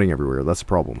running everywhere. That's the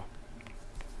problem.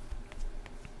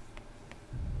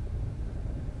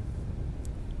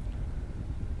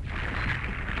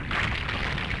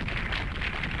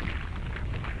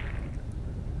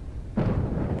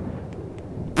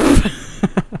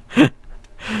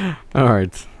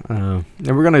 Alright. And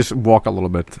we're gonna just walk a little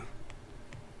bit.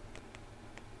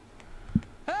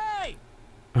 Hey!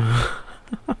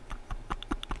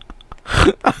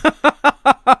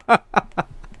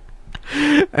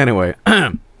 Anyway.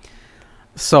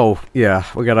 So, yeah,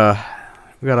 we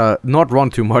gotta not run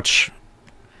too much.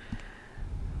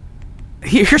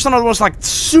 Here's another one that's like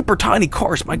super tiny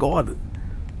cars, my god.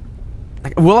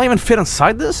 Like, will I even fit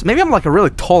inside this? Maybe I'm like a really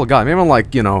tall guy. Maybe I'm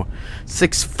like, you know,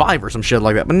 6'5" or some shit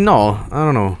like that. But no, I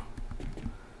don't know.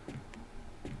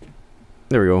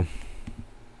 There we go.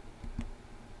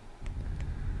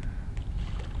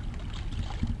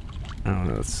 Oh,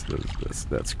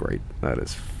 that's great. That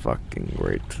is fucking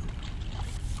great.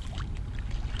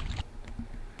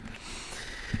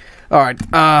 Alright,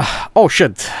 oh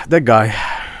shit, that guy.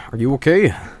 Are you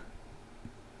okay?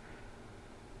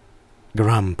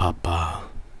 Grandpapa,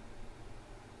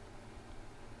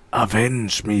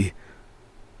 avenge me.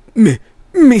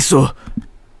 Miso!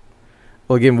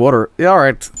 Well, give him water. Yeah,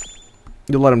 alright.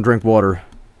 You let him drink water.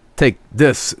 Take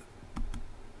this.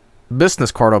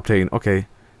 Business card obtained. Okay.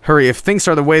 Hurry, if things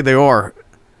are the way they are.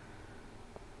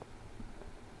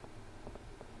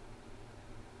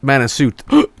 Man in suit.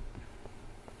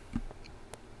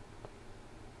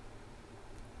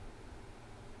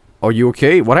 Are you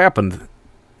okay? What happened?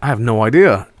 I have no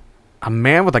idea. A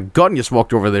man with a gun just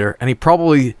walked over there, and he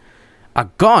probably... A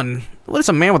gun? What is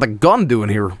a man with a gun doing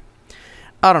here?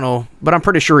 I don't know, but I'm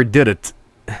pretty sure he did it.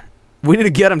 We need to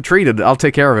get him treated. I'll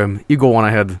take care of him. You go on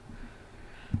ahead.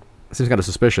 Seems kind of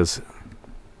suspicious.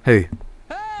 Hey.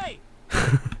 Hey!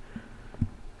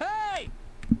 Hey!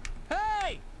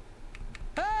 Hey!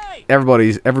 Hey!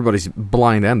 Everybody's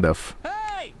blind and deaf.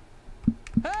 Hey!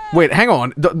 Wait, hang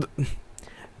on.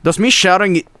 Does me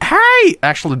shouting "Hey!"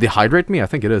 actually dehydrate me? I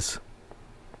think it is.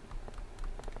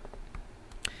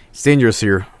 It's dangerous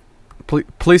here.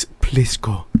 Please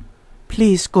go.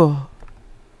 Please go.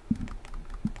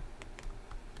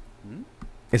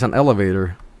 It's an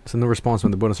elevator. It's a no response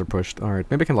when the buttons are pushed. Alright,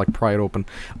 maybe I can like pry it open.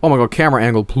 Oh my god, camera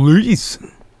angle, please!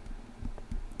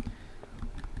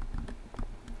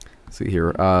 Let's see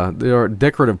here. They are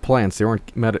decorative plants. They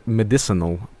aren't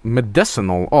medicinal.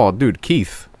 Medicinal? Oh, dude,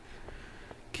 Keith.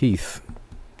 Keith.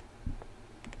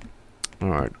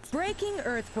 Alright. Breaking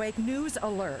earthquake news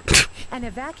alert. An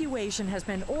evacuation has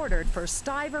been ordered for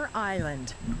Stiver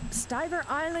Island. Stiver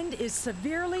Island is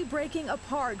severely breaking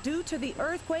apart due to the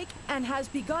earthquake and has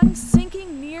begun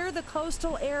sinking near the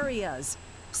coastal areas.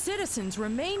 Citizens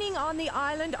remaining on the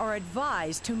island are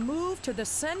advised to move to the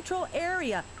central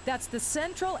area. That's the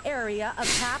central area of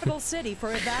Capital City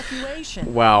for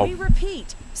evacuation. Wow. We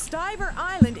repeat, Stiver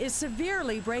Island is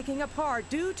severely breaking apart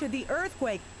due to the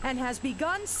earthquake and has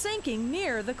begun sinking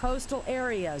near the coastal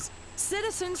areas.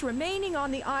 Citizens remaining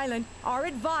on the island are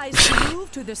advised to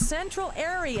move to the central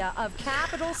area of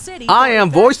Capital City. I am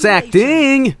voice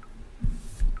evacuation. acting!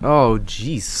 Oh,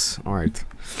 jeez. Alright.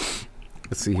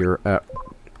 Let's see here.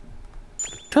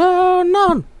 Turn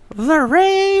on the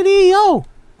radio!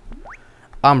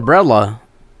 Umbrella.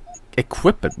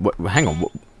 Equip it. What, hang on.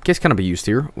 What guess can it be used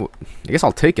here? I guess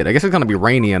I'll take it. I guess it's gonna be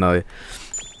rainy and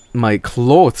my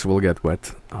clothes will get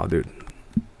wet. Oh, dude.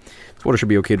 This water should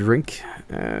be okay to drink.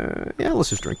 Yeah, let's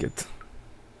just drink it.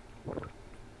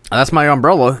 That's my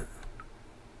umbrella.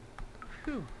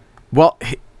 Well,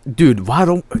 hey, dude, why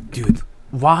don't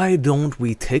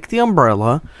we take the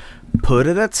umbrella, put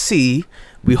it at sea,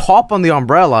 we hop on the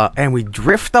umbrella, and we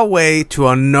drift away to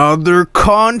another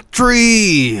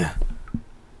country?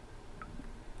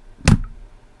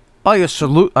 Oh, you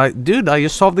salute, dude, I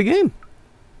just solved the game.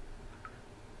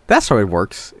 That's how it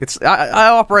works. I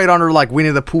operate under like Winnie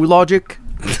the Pooh logic.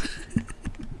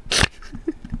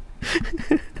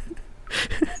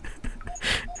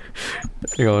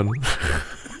 Hang on.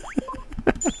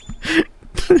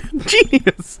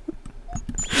 Genius.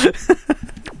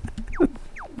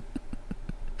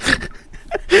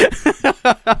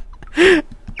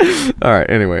 Alright,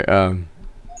 anyway,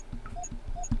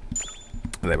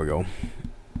 there we go.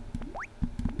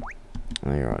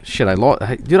 Shit,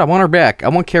 dude, I want her back. I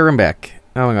want Karen back.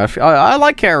 Oh my god, I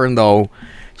like Karen though.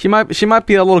 She might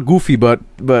be a little goofy, but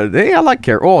hey, I like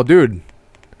Karen. Oh, dude,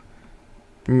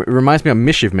 reminds me of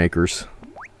Mischief Makers.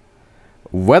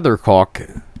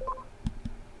 Weathercock.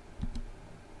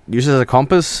 Use it as a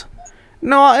compass.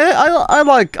 No, I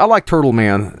like Turtle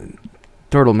Man.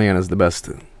 Turtle Man is the best.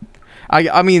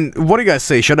 I mean, what do you guys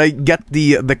say? Should I get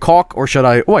the cock or should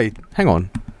I? Wait, hang on.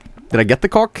 Did I get the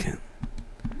cock?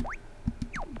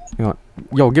 Hang on.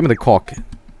 Yo, give me the cock.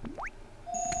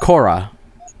 Cora,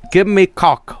 give me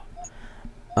cock.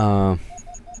 Well,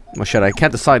 shit, I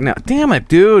can't decide now. Damn it,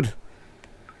 dude.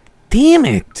 Damn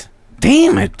it.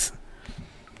 Damn it.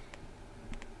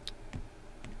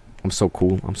 I'm so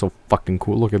cool. I'm so fucking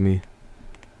cool. Look at me.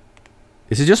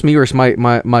 Is it just me or is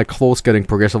my clothes getting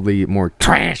progressively more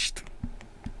trashed?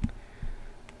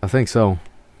 I think so.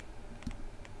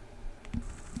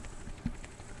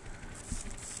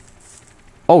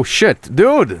 Oh shit,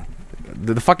 dude!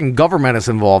 The fucking government is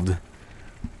involved.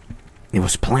 It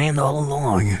was planned all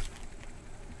along.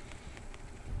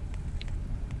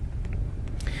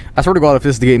 I swear to God, if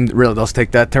this game really does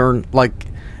take that turn, like,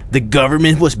 The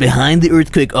government was behind the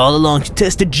earthquake all along to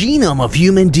test the genome of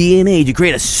human DNA to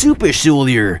create a super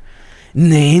soldier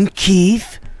named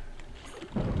Keith.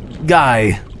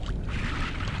 Guy.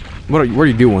 What are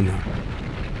you doing?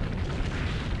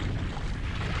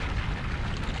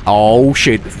 Oh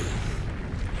shit.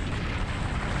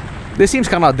 This seems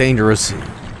kind of dangerous.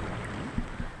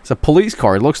 It's a police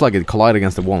car. It looks like it collided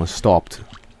against the wall and stopped.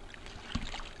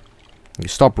 You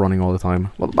stop running all the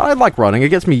time. Well, but I like running. It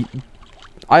gets me...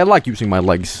 I like using my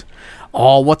legs.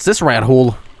 Oh, what's this rat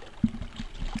hole?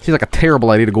 Seems like a terrible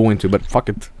idea to go into, but fuck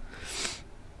it.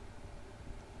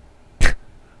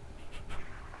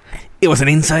 It was an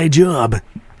inside job.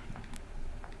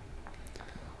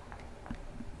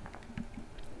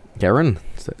 Karen,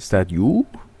 is that you?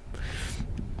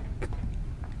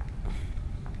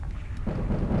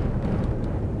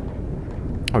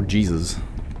 Oh, Jesus.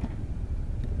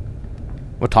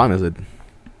 What time is it?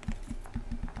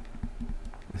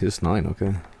 It's 9,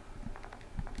 okay.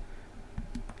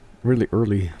 Really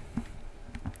early.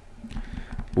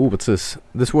 Ooh, what's this?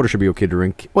 This water should be okay to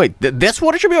drink. Wait, this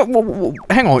water should be...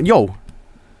 hang on, yo.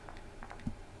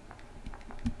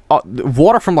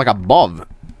 Water from, like, above.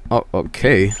 Oh,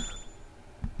 okay.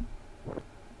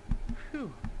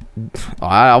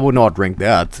 I would not drink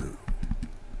that.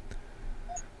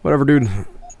 Whatever, dude.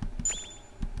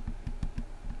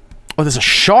 Oh, there's a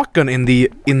shotgun in the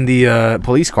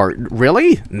police car.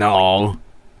 Really? No.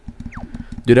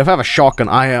 Dude, if I have a shotgun,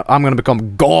 I'm gonna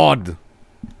become God.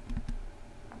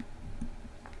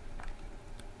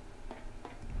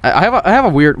 I have a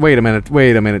weird... Wait a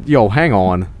minute. Yo, hang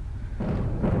on.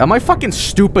 Am I fucking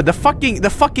stupid? The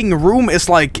fucking room is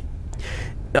like...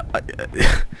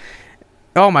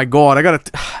 oh my god, I gotta...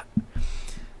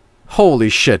 Holy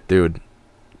shit, dude.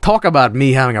 Talk about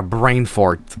me having a brain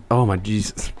fart. Oh my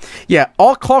Jesus. Yeah,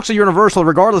 all clocks are universal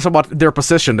regardless of what they're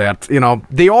positioned at. You know,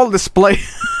 they all display...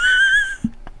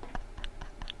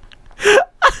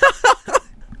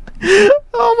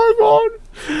 oh my god.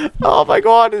 Oh my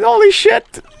god, holy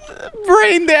shit.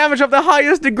 Brain damage of the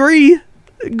highest degree.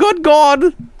 Good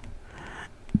god.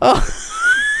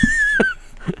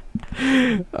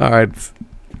 Alright.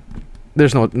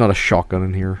 There's not a shotgun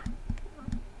in here.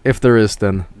 If there is,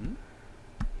 then...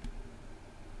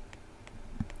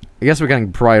 I guess we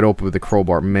can pry it open with the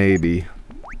crowbar, maybe.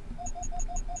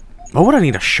 Why would I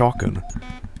need a shotgun?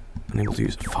 Unable to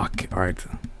use... Fuck, alright.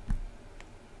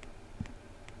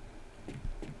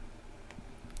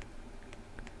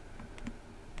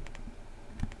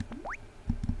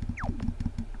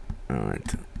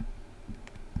 Alright.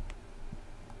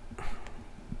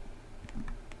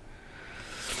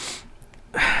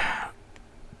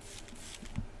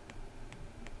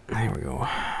 There we go.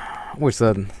 What's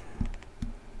that?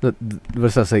 What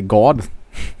does that say? God?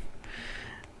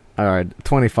 Alright,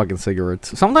 20 fucking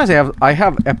cigarettes. Sometimes I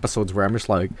have episodes where I'm just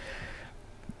like...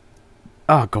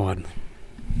 Oh god.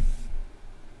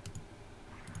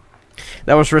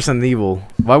 That was Resident Evil.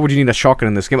 Why would you need a shotgun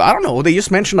in this game? I don't know, they just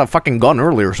mentioned a fucking gun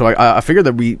earlier, so I figured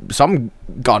there'd be some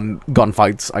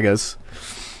gunfights, I guess.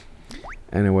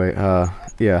 Anyway,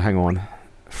 yeah, hang on.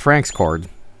 Frank's card.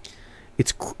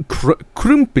 It's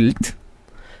crumpled.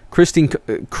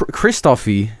 Christophe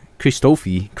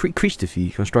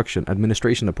Construction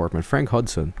Administration Department. Frank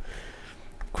Hudson.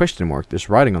 Question mark. There's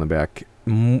writing on the back.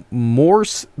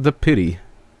 More's the pity.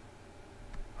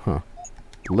 Huh.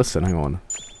 Listen, hang on.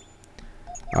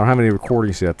 I don't have any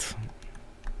recordings yet.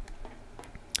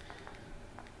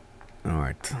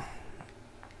 Alright.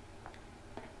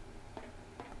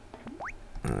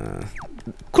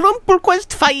 Crumple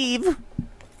Quest 5.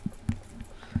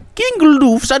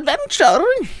 Gingledoof's Adventure.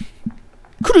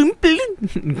 Crumple.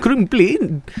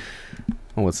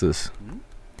 Oh, what's this?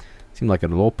 Seemed like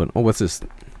it'll open. Oh, what's this?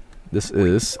 This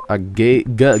is a gaze.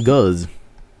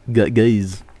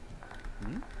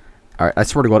 Alright, I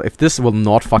swear to god, if this will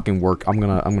not fucking work, I'm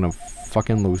gonna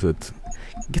fucking lose it.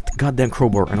 Get the goddamn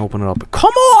crowbar and open it up.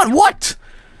 Come on, what?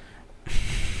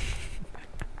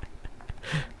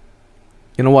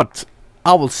 You know what?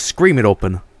 I will scream it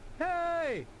open.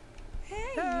 Hey!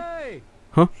 Hey! Hey!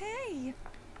 Huh? Hey!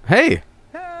 Hey!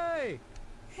 Hey!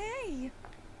 Hey!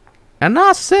 And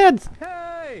I said,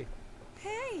 Hey!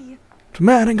 Hey! the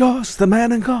man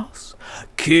in Goss,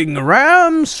 King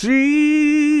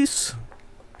Ramses.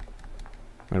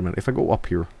 Wait a minute, if I go up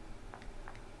here.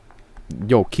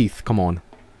 Yo, Keith, come on.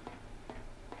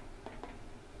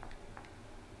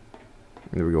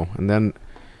 There we go. And then...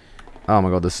 Oh my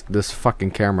god, this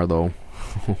fucking camera, though.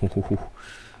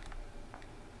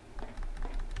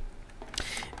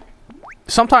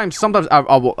 Sometimes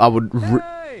I would...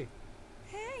 Hey!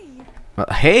 Hey!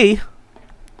 Hey!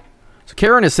 So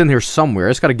Karen is in here somewhere. I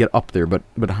just gotta get up there, but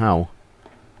how?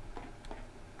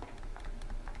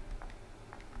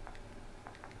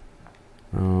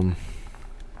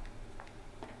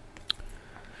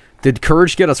 Did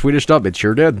Courage get a Swedish dub? It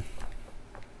sure did.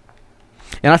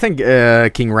 And I think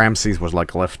King Ramses was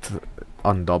like left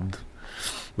undubbed,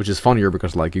 which is funnier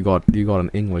because like you got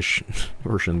an English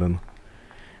version then.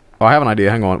 Oh, I have an idea.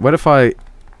 Hang on. What if I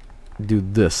do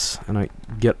this and I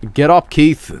get up,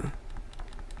 Keith?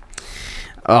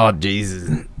 Oh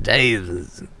Jesus,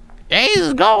 Jesus,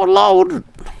 go Lord.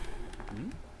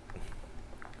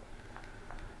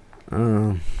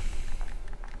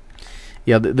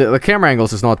 Yeah, the camera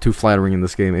angles is not too flattering in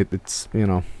this game. It's, you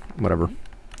know, whatever.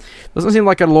 Doesn't seem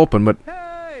like it'll open, but...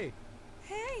 Hey!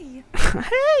 Hey!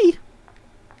 Hey!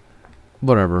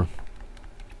 Whatever.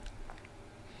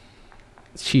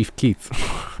 Chief Keith.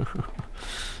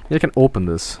 You can open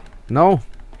this. No?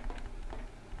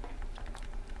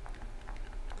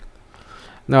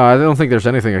 No, I don't think there's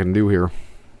anything I can do here.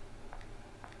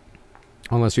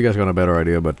 Unless you guys got a better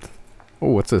idea, but...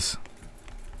 Oh, what's this?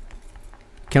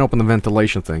 Can't open the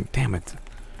ventilation thing. Damn it.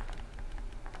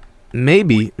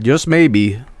 Maybe, just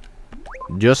maybe.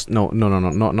 Just, no,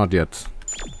 not yet.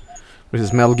 This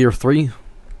is Metal Gear 3.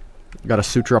 Gotta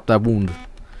suture up that wound.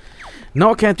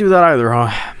 No, can't do that either,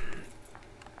 huh?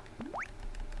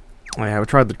 Oh, yeah, I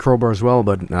tried the crowbar as well,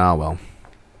 but, well.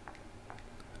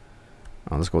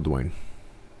 Oh, let's go, Dwayne.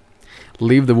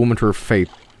 Leave the woman to her fate.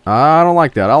 I don't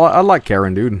like that. I like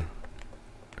Karen, dude.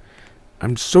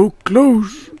 I'm so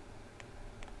close.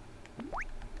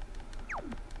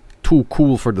 Too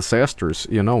cool for disasters,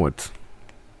 you know it.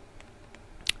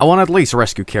 I want to at least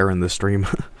rescue Karen this stream.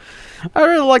 I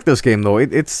really like this game though.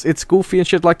 It's goofy and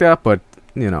shit like that, but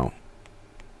you know,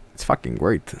 it's fucking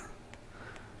great.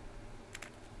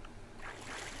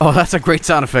 Oh, that's a great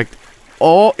sound effect.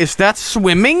 Oh, is that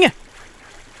swimming?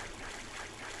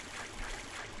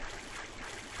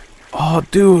 Oh,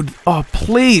 dude. Oh,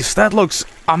 please. That looks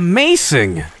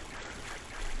amazing.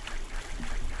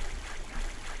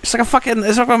 It's like a fucking...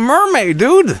 It's like a mermaid,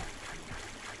 dude.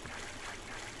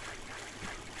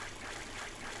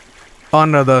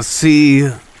 Under the sea.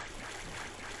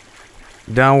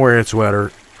 Down where it's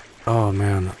wetter. Oh,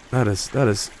 man. That is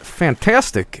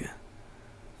fantastic.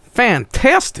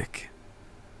 Fantastic.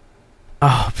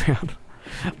 Oh, man.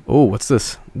 Oh, what's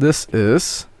this? This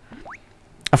is...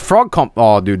 a frog comp...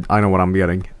 Oh, dude. I know what I'm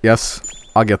getting. Yes.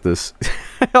 I'll get this.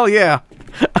 Hell yeah.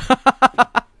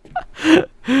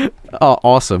 Oh,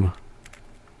 awesome.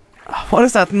 What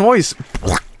is that noise?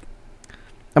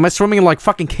 Am I swimming in like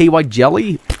fucking KY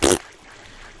jelly?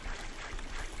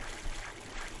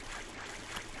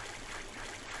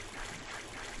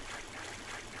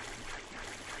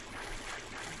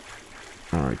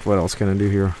 Alright, what else can I do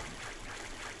here?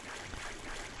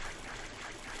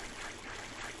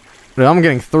 I'm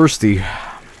getting thirsty.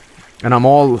 And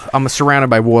I'm surrounded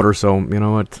by water, so, you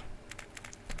know what?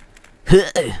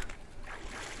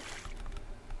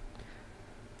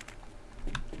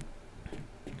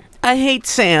 I hate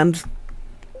sand.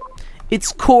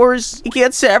 It's coarse. It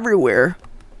gets everywhere.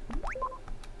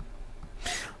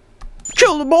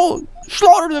 Kill them all.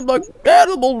 Slaughter them like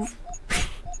animals.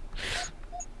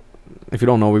 If you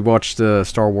don't know, we watched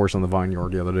Star Wars on the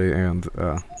Vineyard the other day, and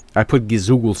I put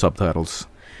Gizoogle subtitles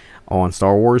on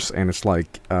Star Wars, and it's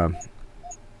like I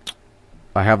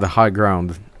have the high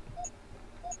ground.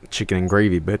 Chicken and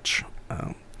gravy, bitch.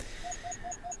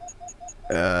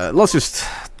 Let's just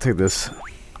take this.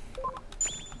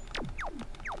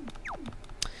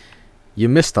 You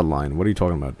missed a line. What are you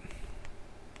talking about?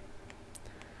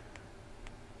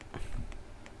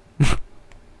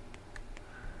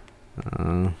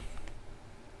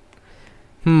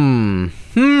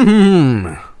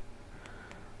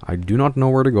 I do not know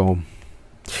where to go.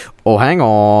 Oh, hang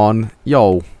on.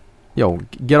 Yo,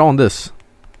 get on this.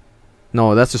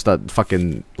 No, that's just that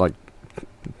fucking, like,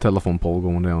 telephone pole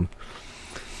going down.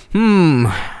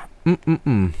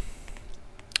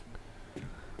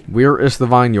 Where is the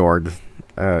Vineyard?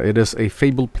 It is a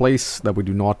fabled place that we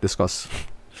do not discuss.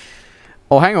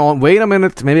 Oh, hang on. Wait a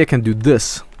minute. Maybe I can do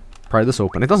this. Pry this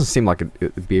open. It doesn't seem like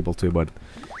it'd be able to, but...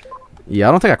 yeah,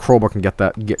 I don't think a crowbar can get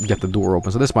the door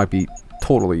open, so this might be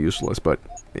totally useless, but,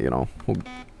 you know,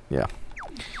 yeah.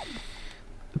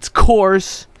 It's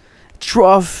coarse. It's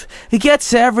rough. It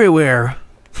gets everywhere.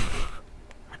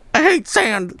 I hate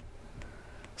sand.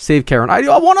 Save Karen. I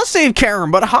want to save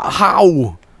Karen, but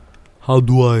how? How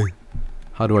do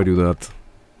I do that?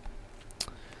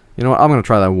 You know what? I'm gonna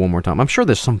try that one more time. I'm sure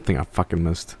there's something I fucking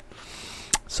missed.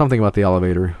 Something about the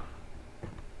elevator.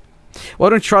 Why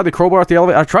don't you try the crowbar at the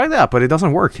elevator? I tried that, but it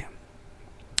doesn't work.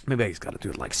 Maybe I just gotta do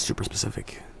it like super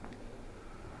specific.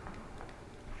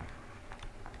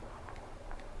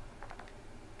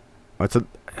 Oh, so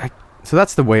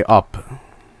that's the way up.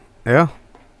 Yeah?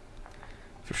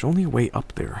 There's only a way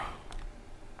up there.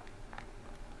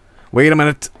 Wait a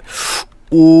minute.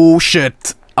 Oh,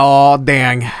 shit. Oh,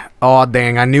 dang. Oh,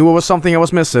 dang. I knew it was something I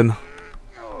was missing.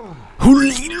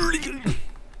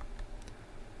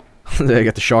 Did I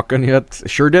get the shotgun yet?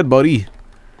 Sure did, buddy.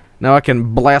 Now I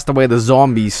can blast away the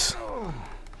zombies.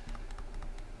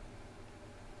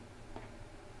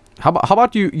 How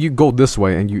about you go this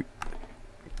way and you...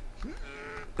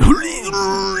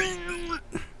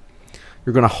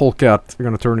 You're gonna Hulk out. You're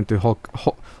gonna turn into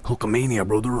Hulkamania,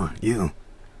 brother. Yeah.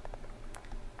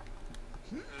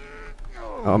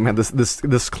 Oh man,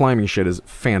 this climbing shit is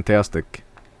fantastic.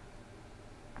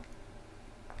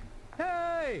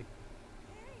 Hey!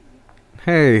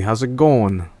 Hey, how's it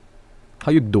going?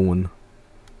 How you doing?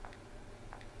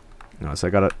 No, so I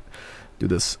gotta do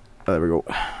this. There we go.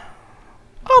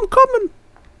 I'm coming,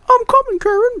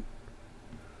 Karen.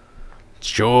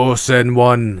 Chosen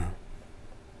one.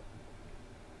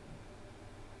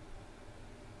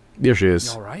 There she is.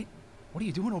 You all right? What are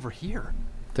you doing over here?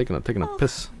 Taking a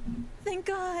piss. Thank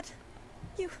God.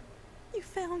 You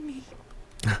found me.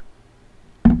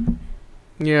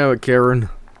 Yeah, Karen.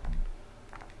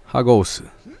 How goes?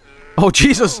 Oh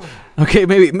Jesus! Okay,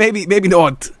 maybe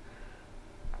not.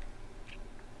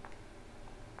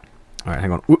 All right,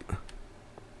 hang on. Whoop.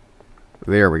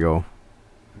 There we go.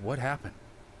 What happened?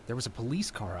 There was a police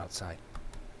car outside.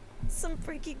 Some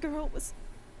freaky girl was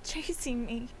chasing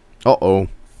me. Uh-oh.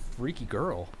 Freaky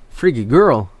girl. Freaky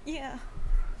girl. Yeah.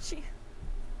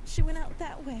 She went out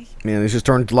that way. Man, this just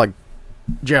turned to like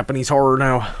Japanese horror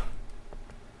now.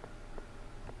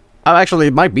 Actually,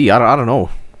 it might be. I don't know.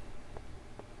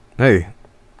 Hey,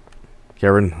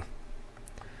 Karen.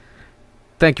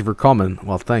 Thank you for coming.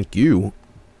 Well, thank you.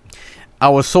 I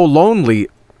was so lonely.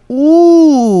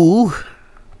 Ooh.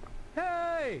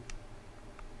 Hey!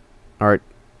 Alright.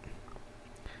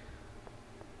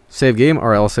 Save game?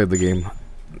 Alright, I'll save the game.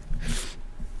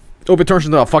 Hope it turns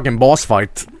into a fucking boss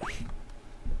fight.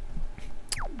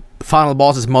 The final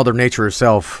boss is Mother Nature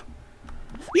herself.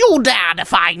 You dare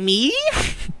defy me?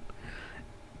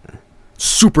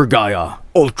 Super Gaia,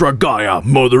 Ultra Gaia,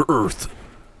 Mother Earth.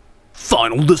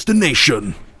 Final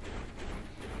destination.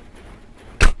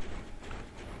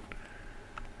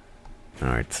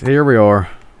 Alright, here we are.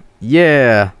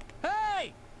 Yeah.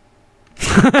 Hey!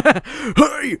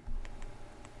 Hey!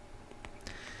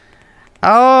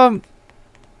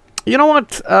 You know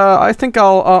what? I think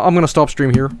I'm gonna stop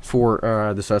stream here for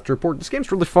Disaster Report. This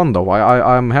game's really fun though.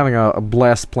 I'm having a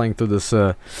blast playing through this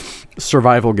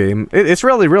survival game. It's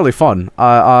really fun.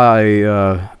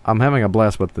 I'm having a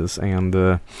blast with this,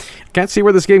 and can't see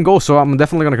where this game goes, so I'm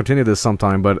definitely gonna continue this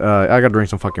sometime. But I gotta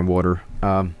drink some fucking water.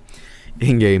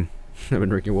 In game, I've been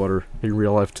drinking water in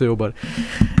real life too. But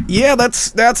yeah,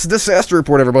 that's Disaster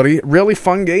Report, everybody. Really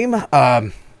fun game.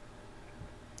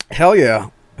 Hell yeah.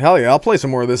 Hell yeah, I'll play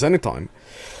some more of this anytime.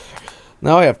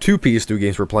 Now I have two PS2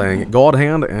 games we're playing. God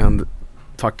Hand and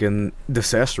fucking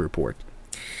Disaster Report.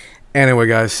 Anyway,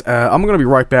 guys, I'm gonna be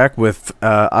right back with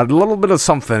a little bit of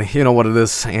something. You know what it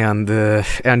is. And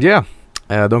yeah.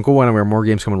 Don't go anywhere. More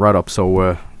games coming right up.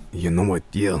 So, you know what?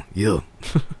 Yeah.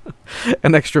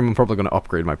 And next stream, I'm probably gonna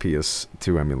upgrade my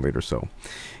PS2 emulator. So,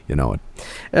 you know it.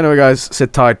 Anyway, guys,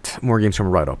 sit tight. More games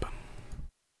coming right up.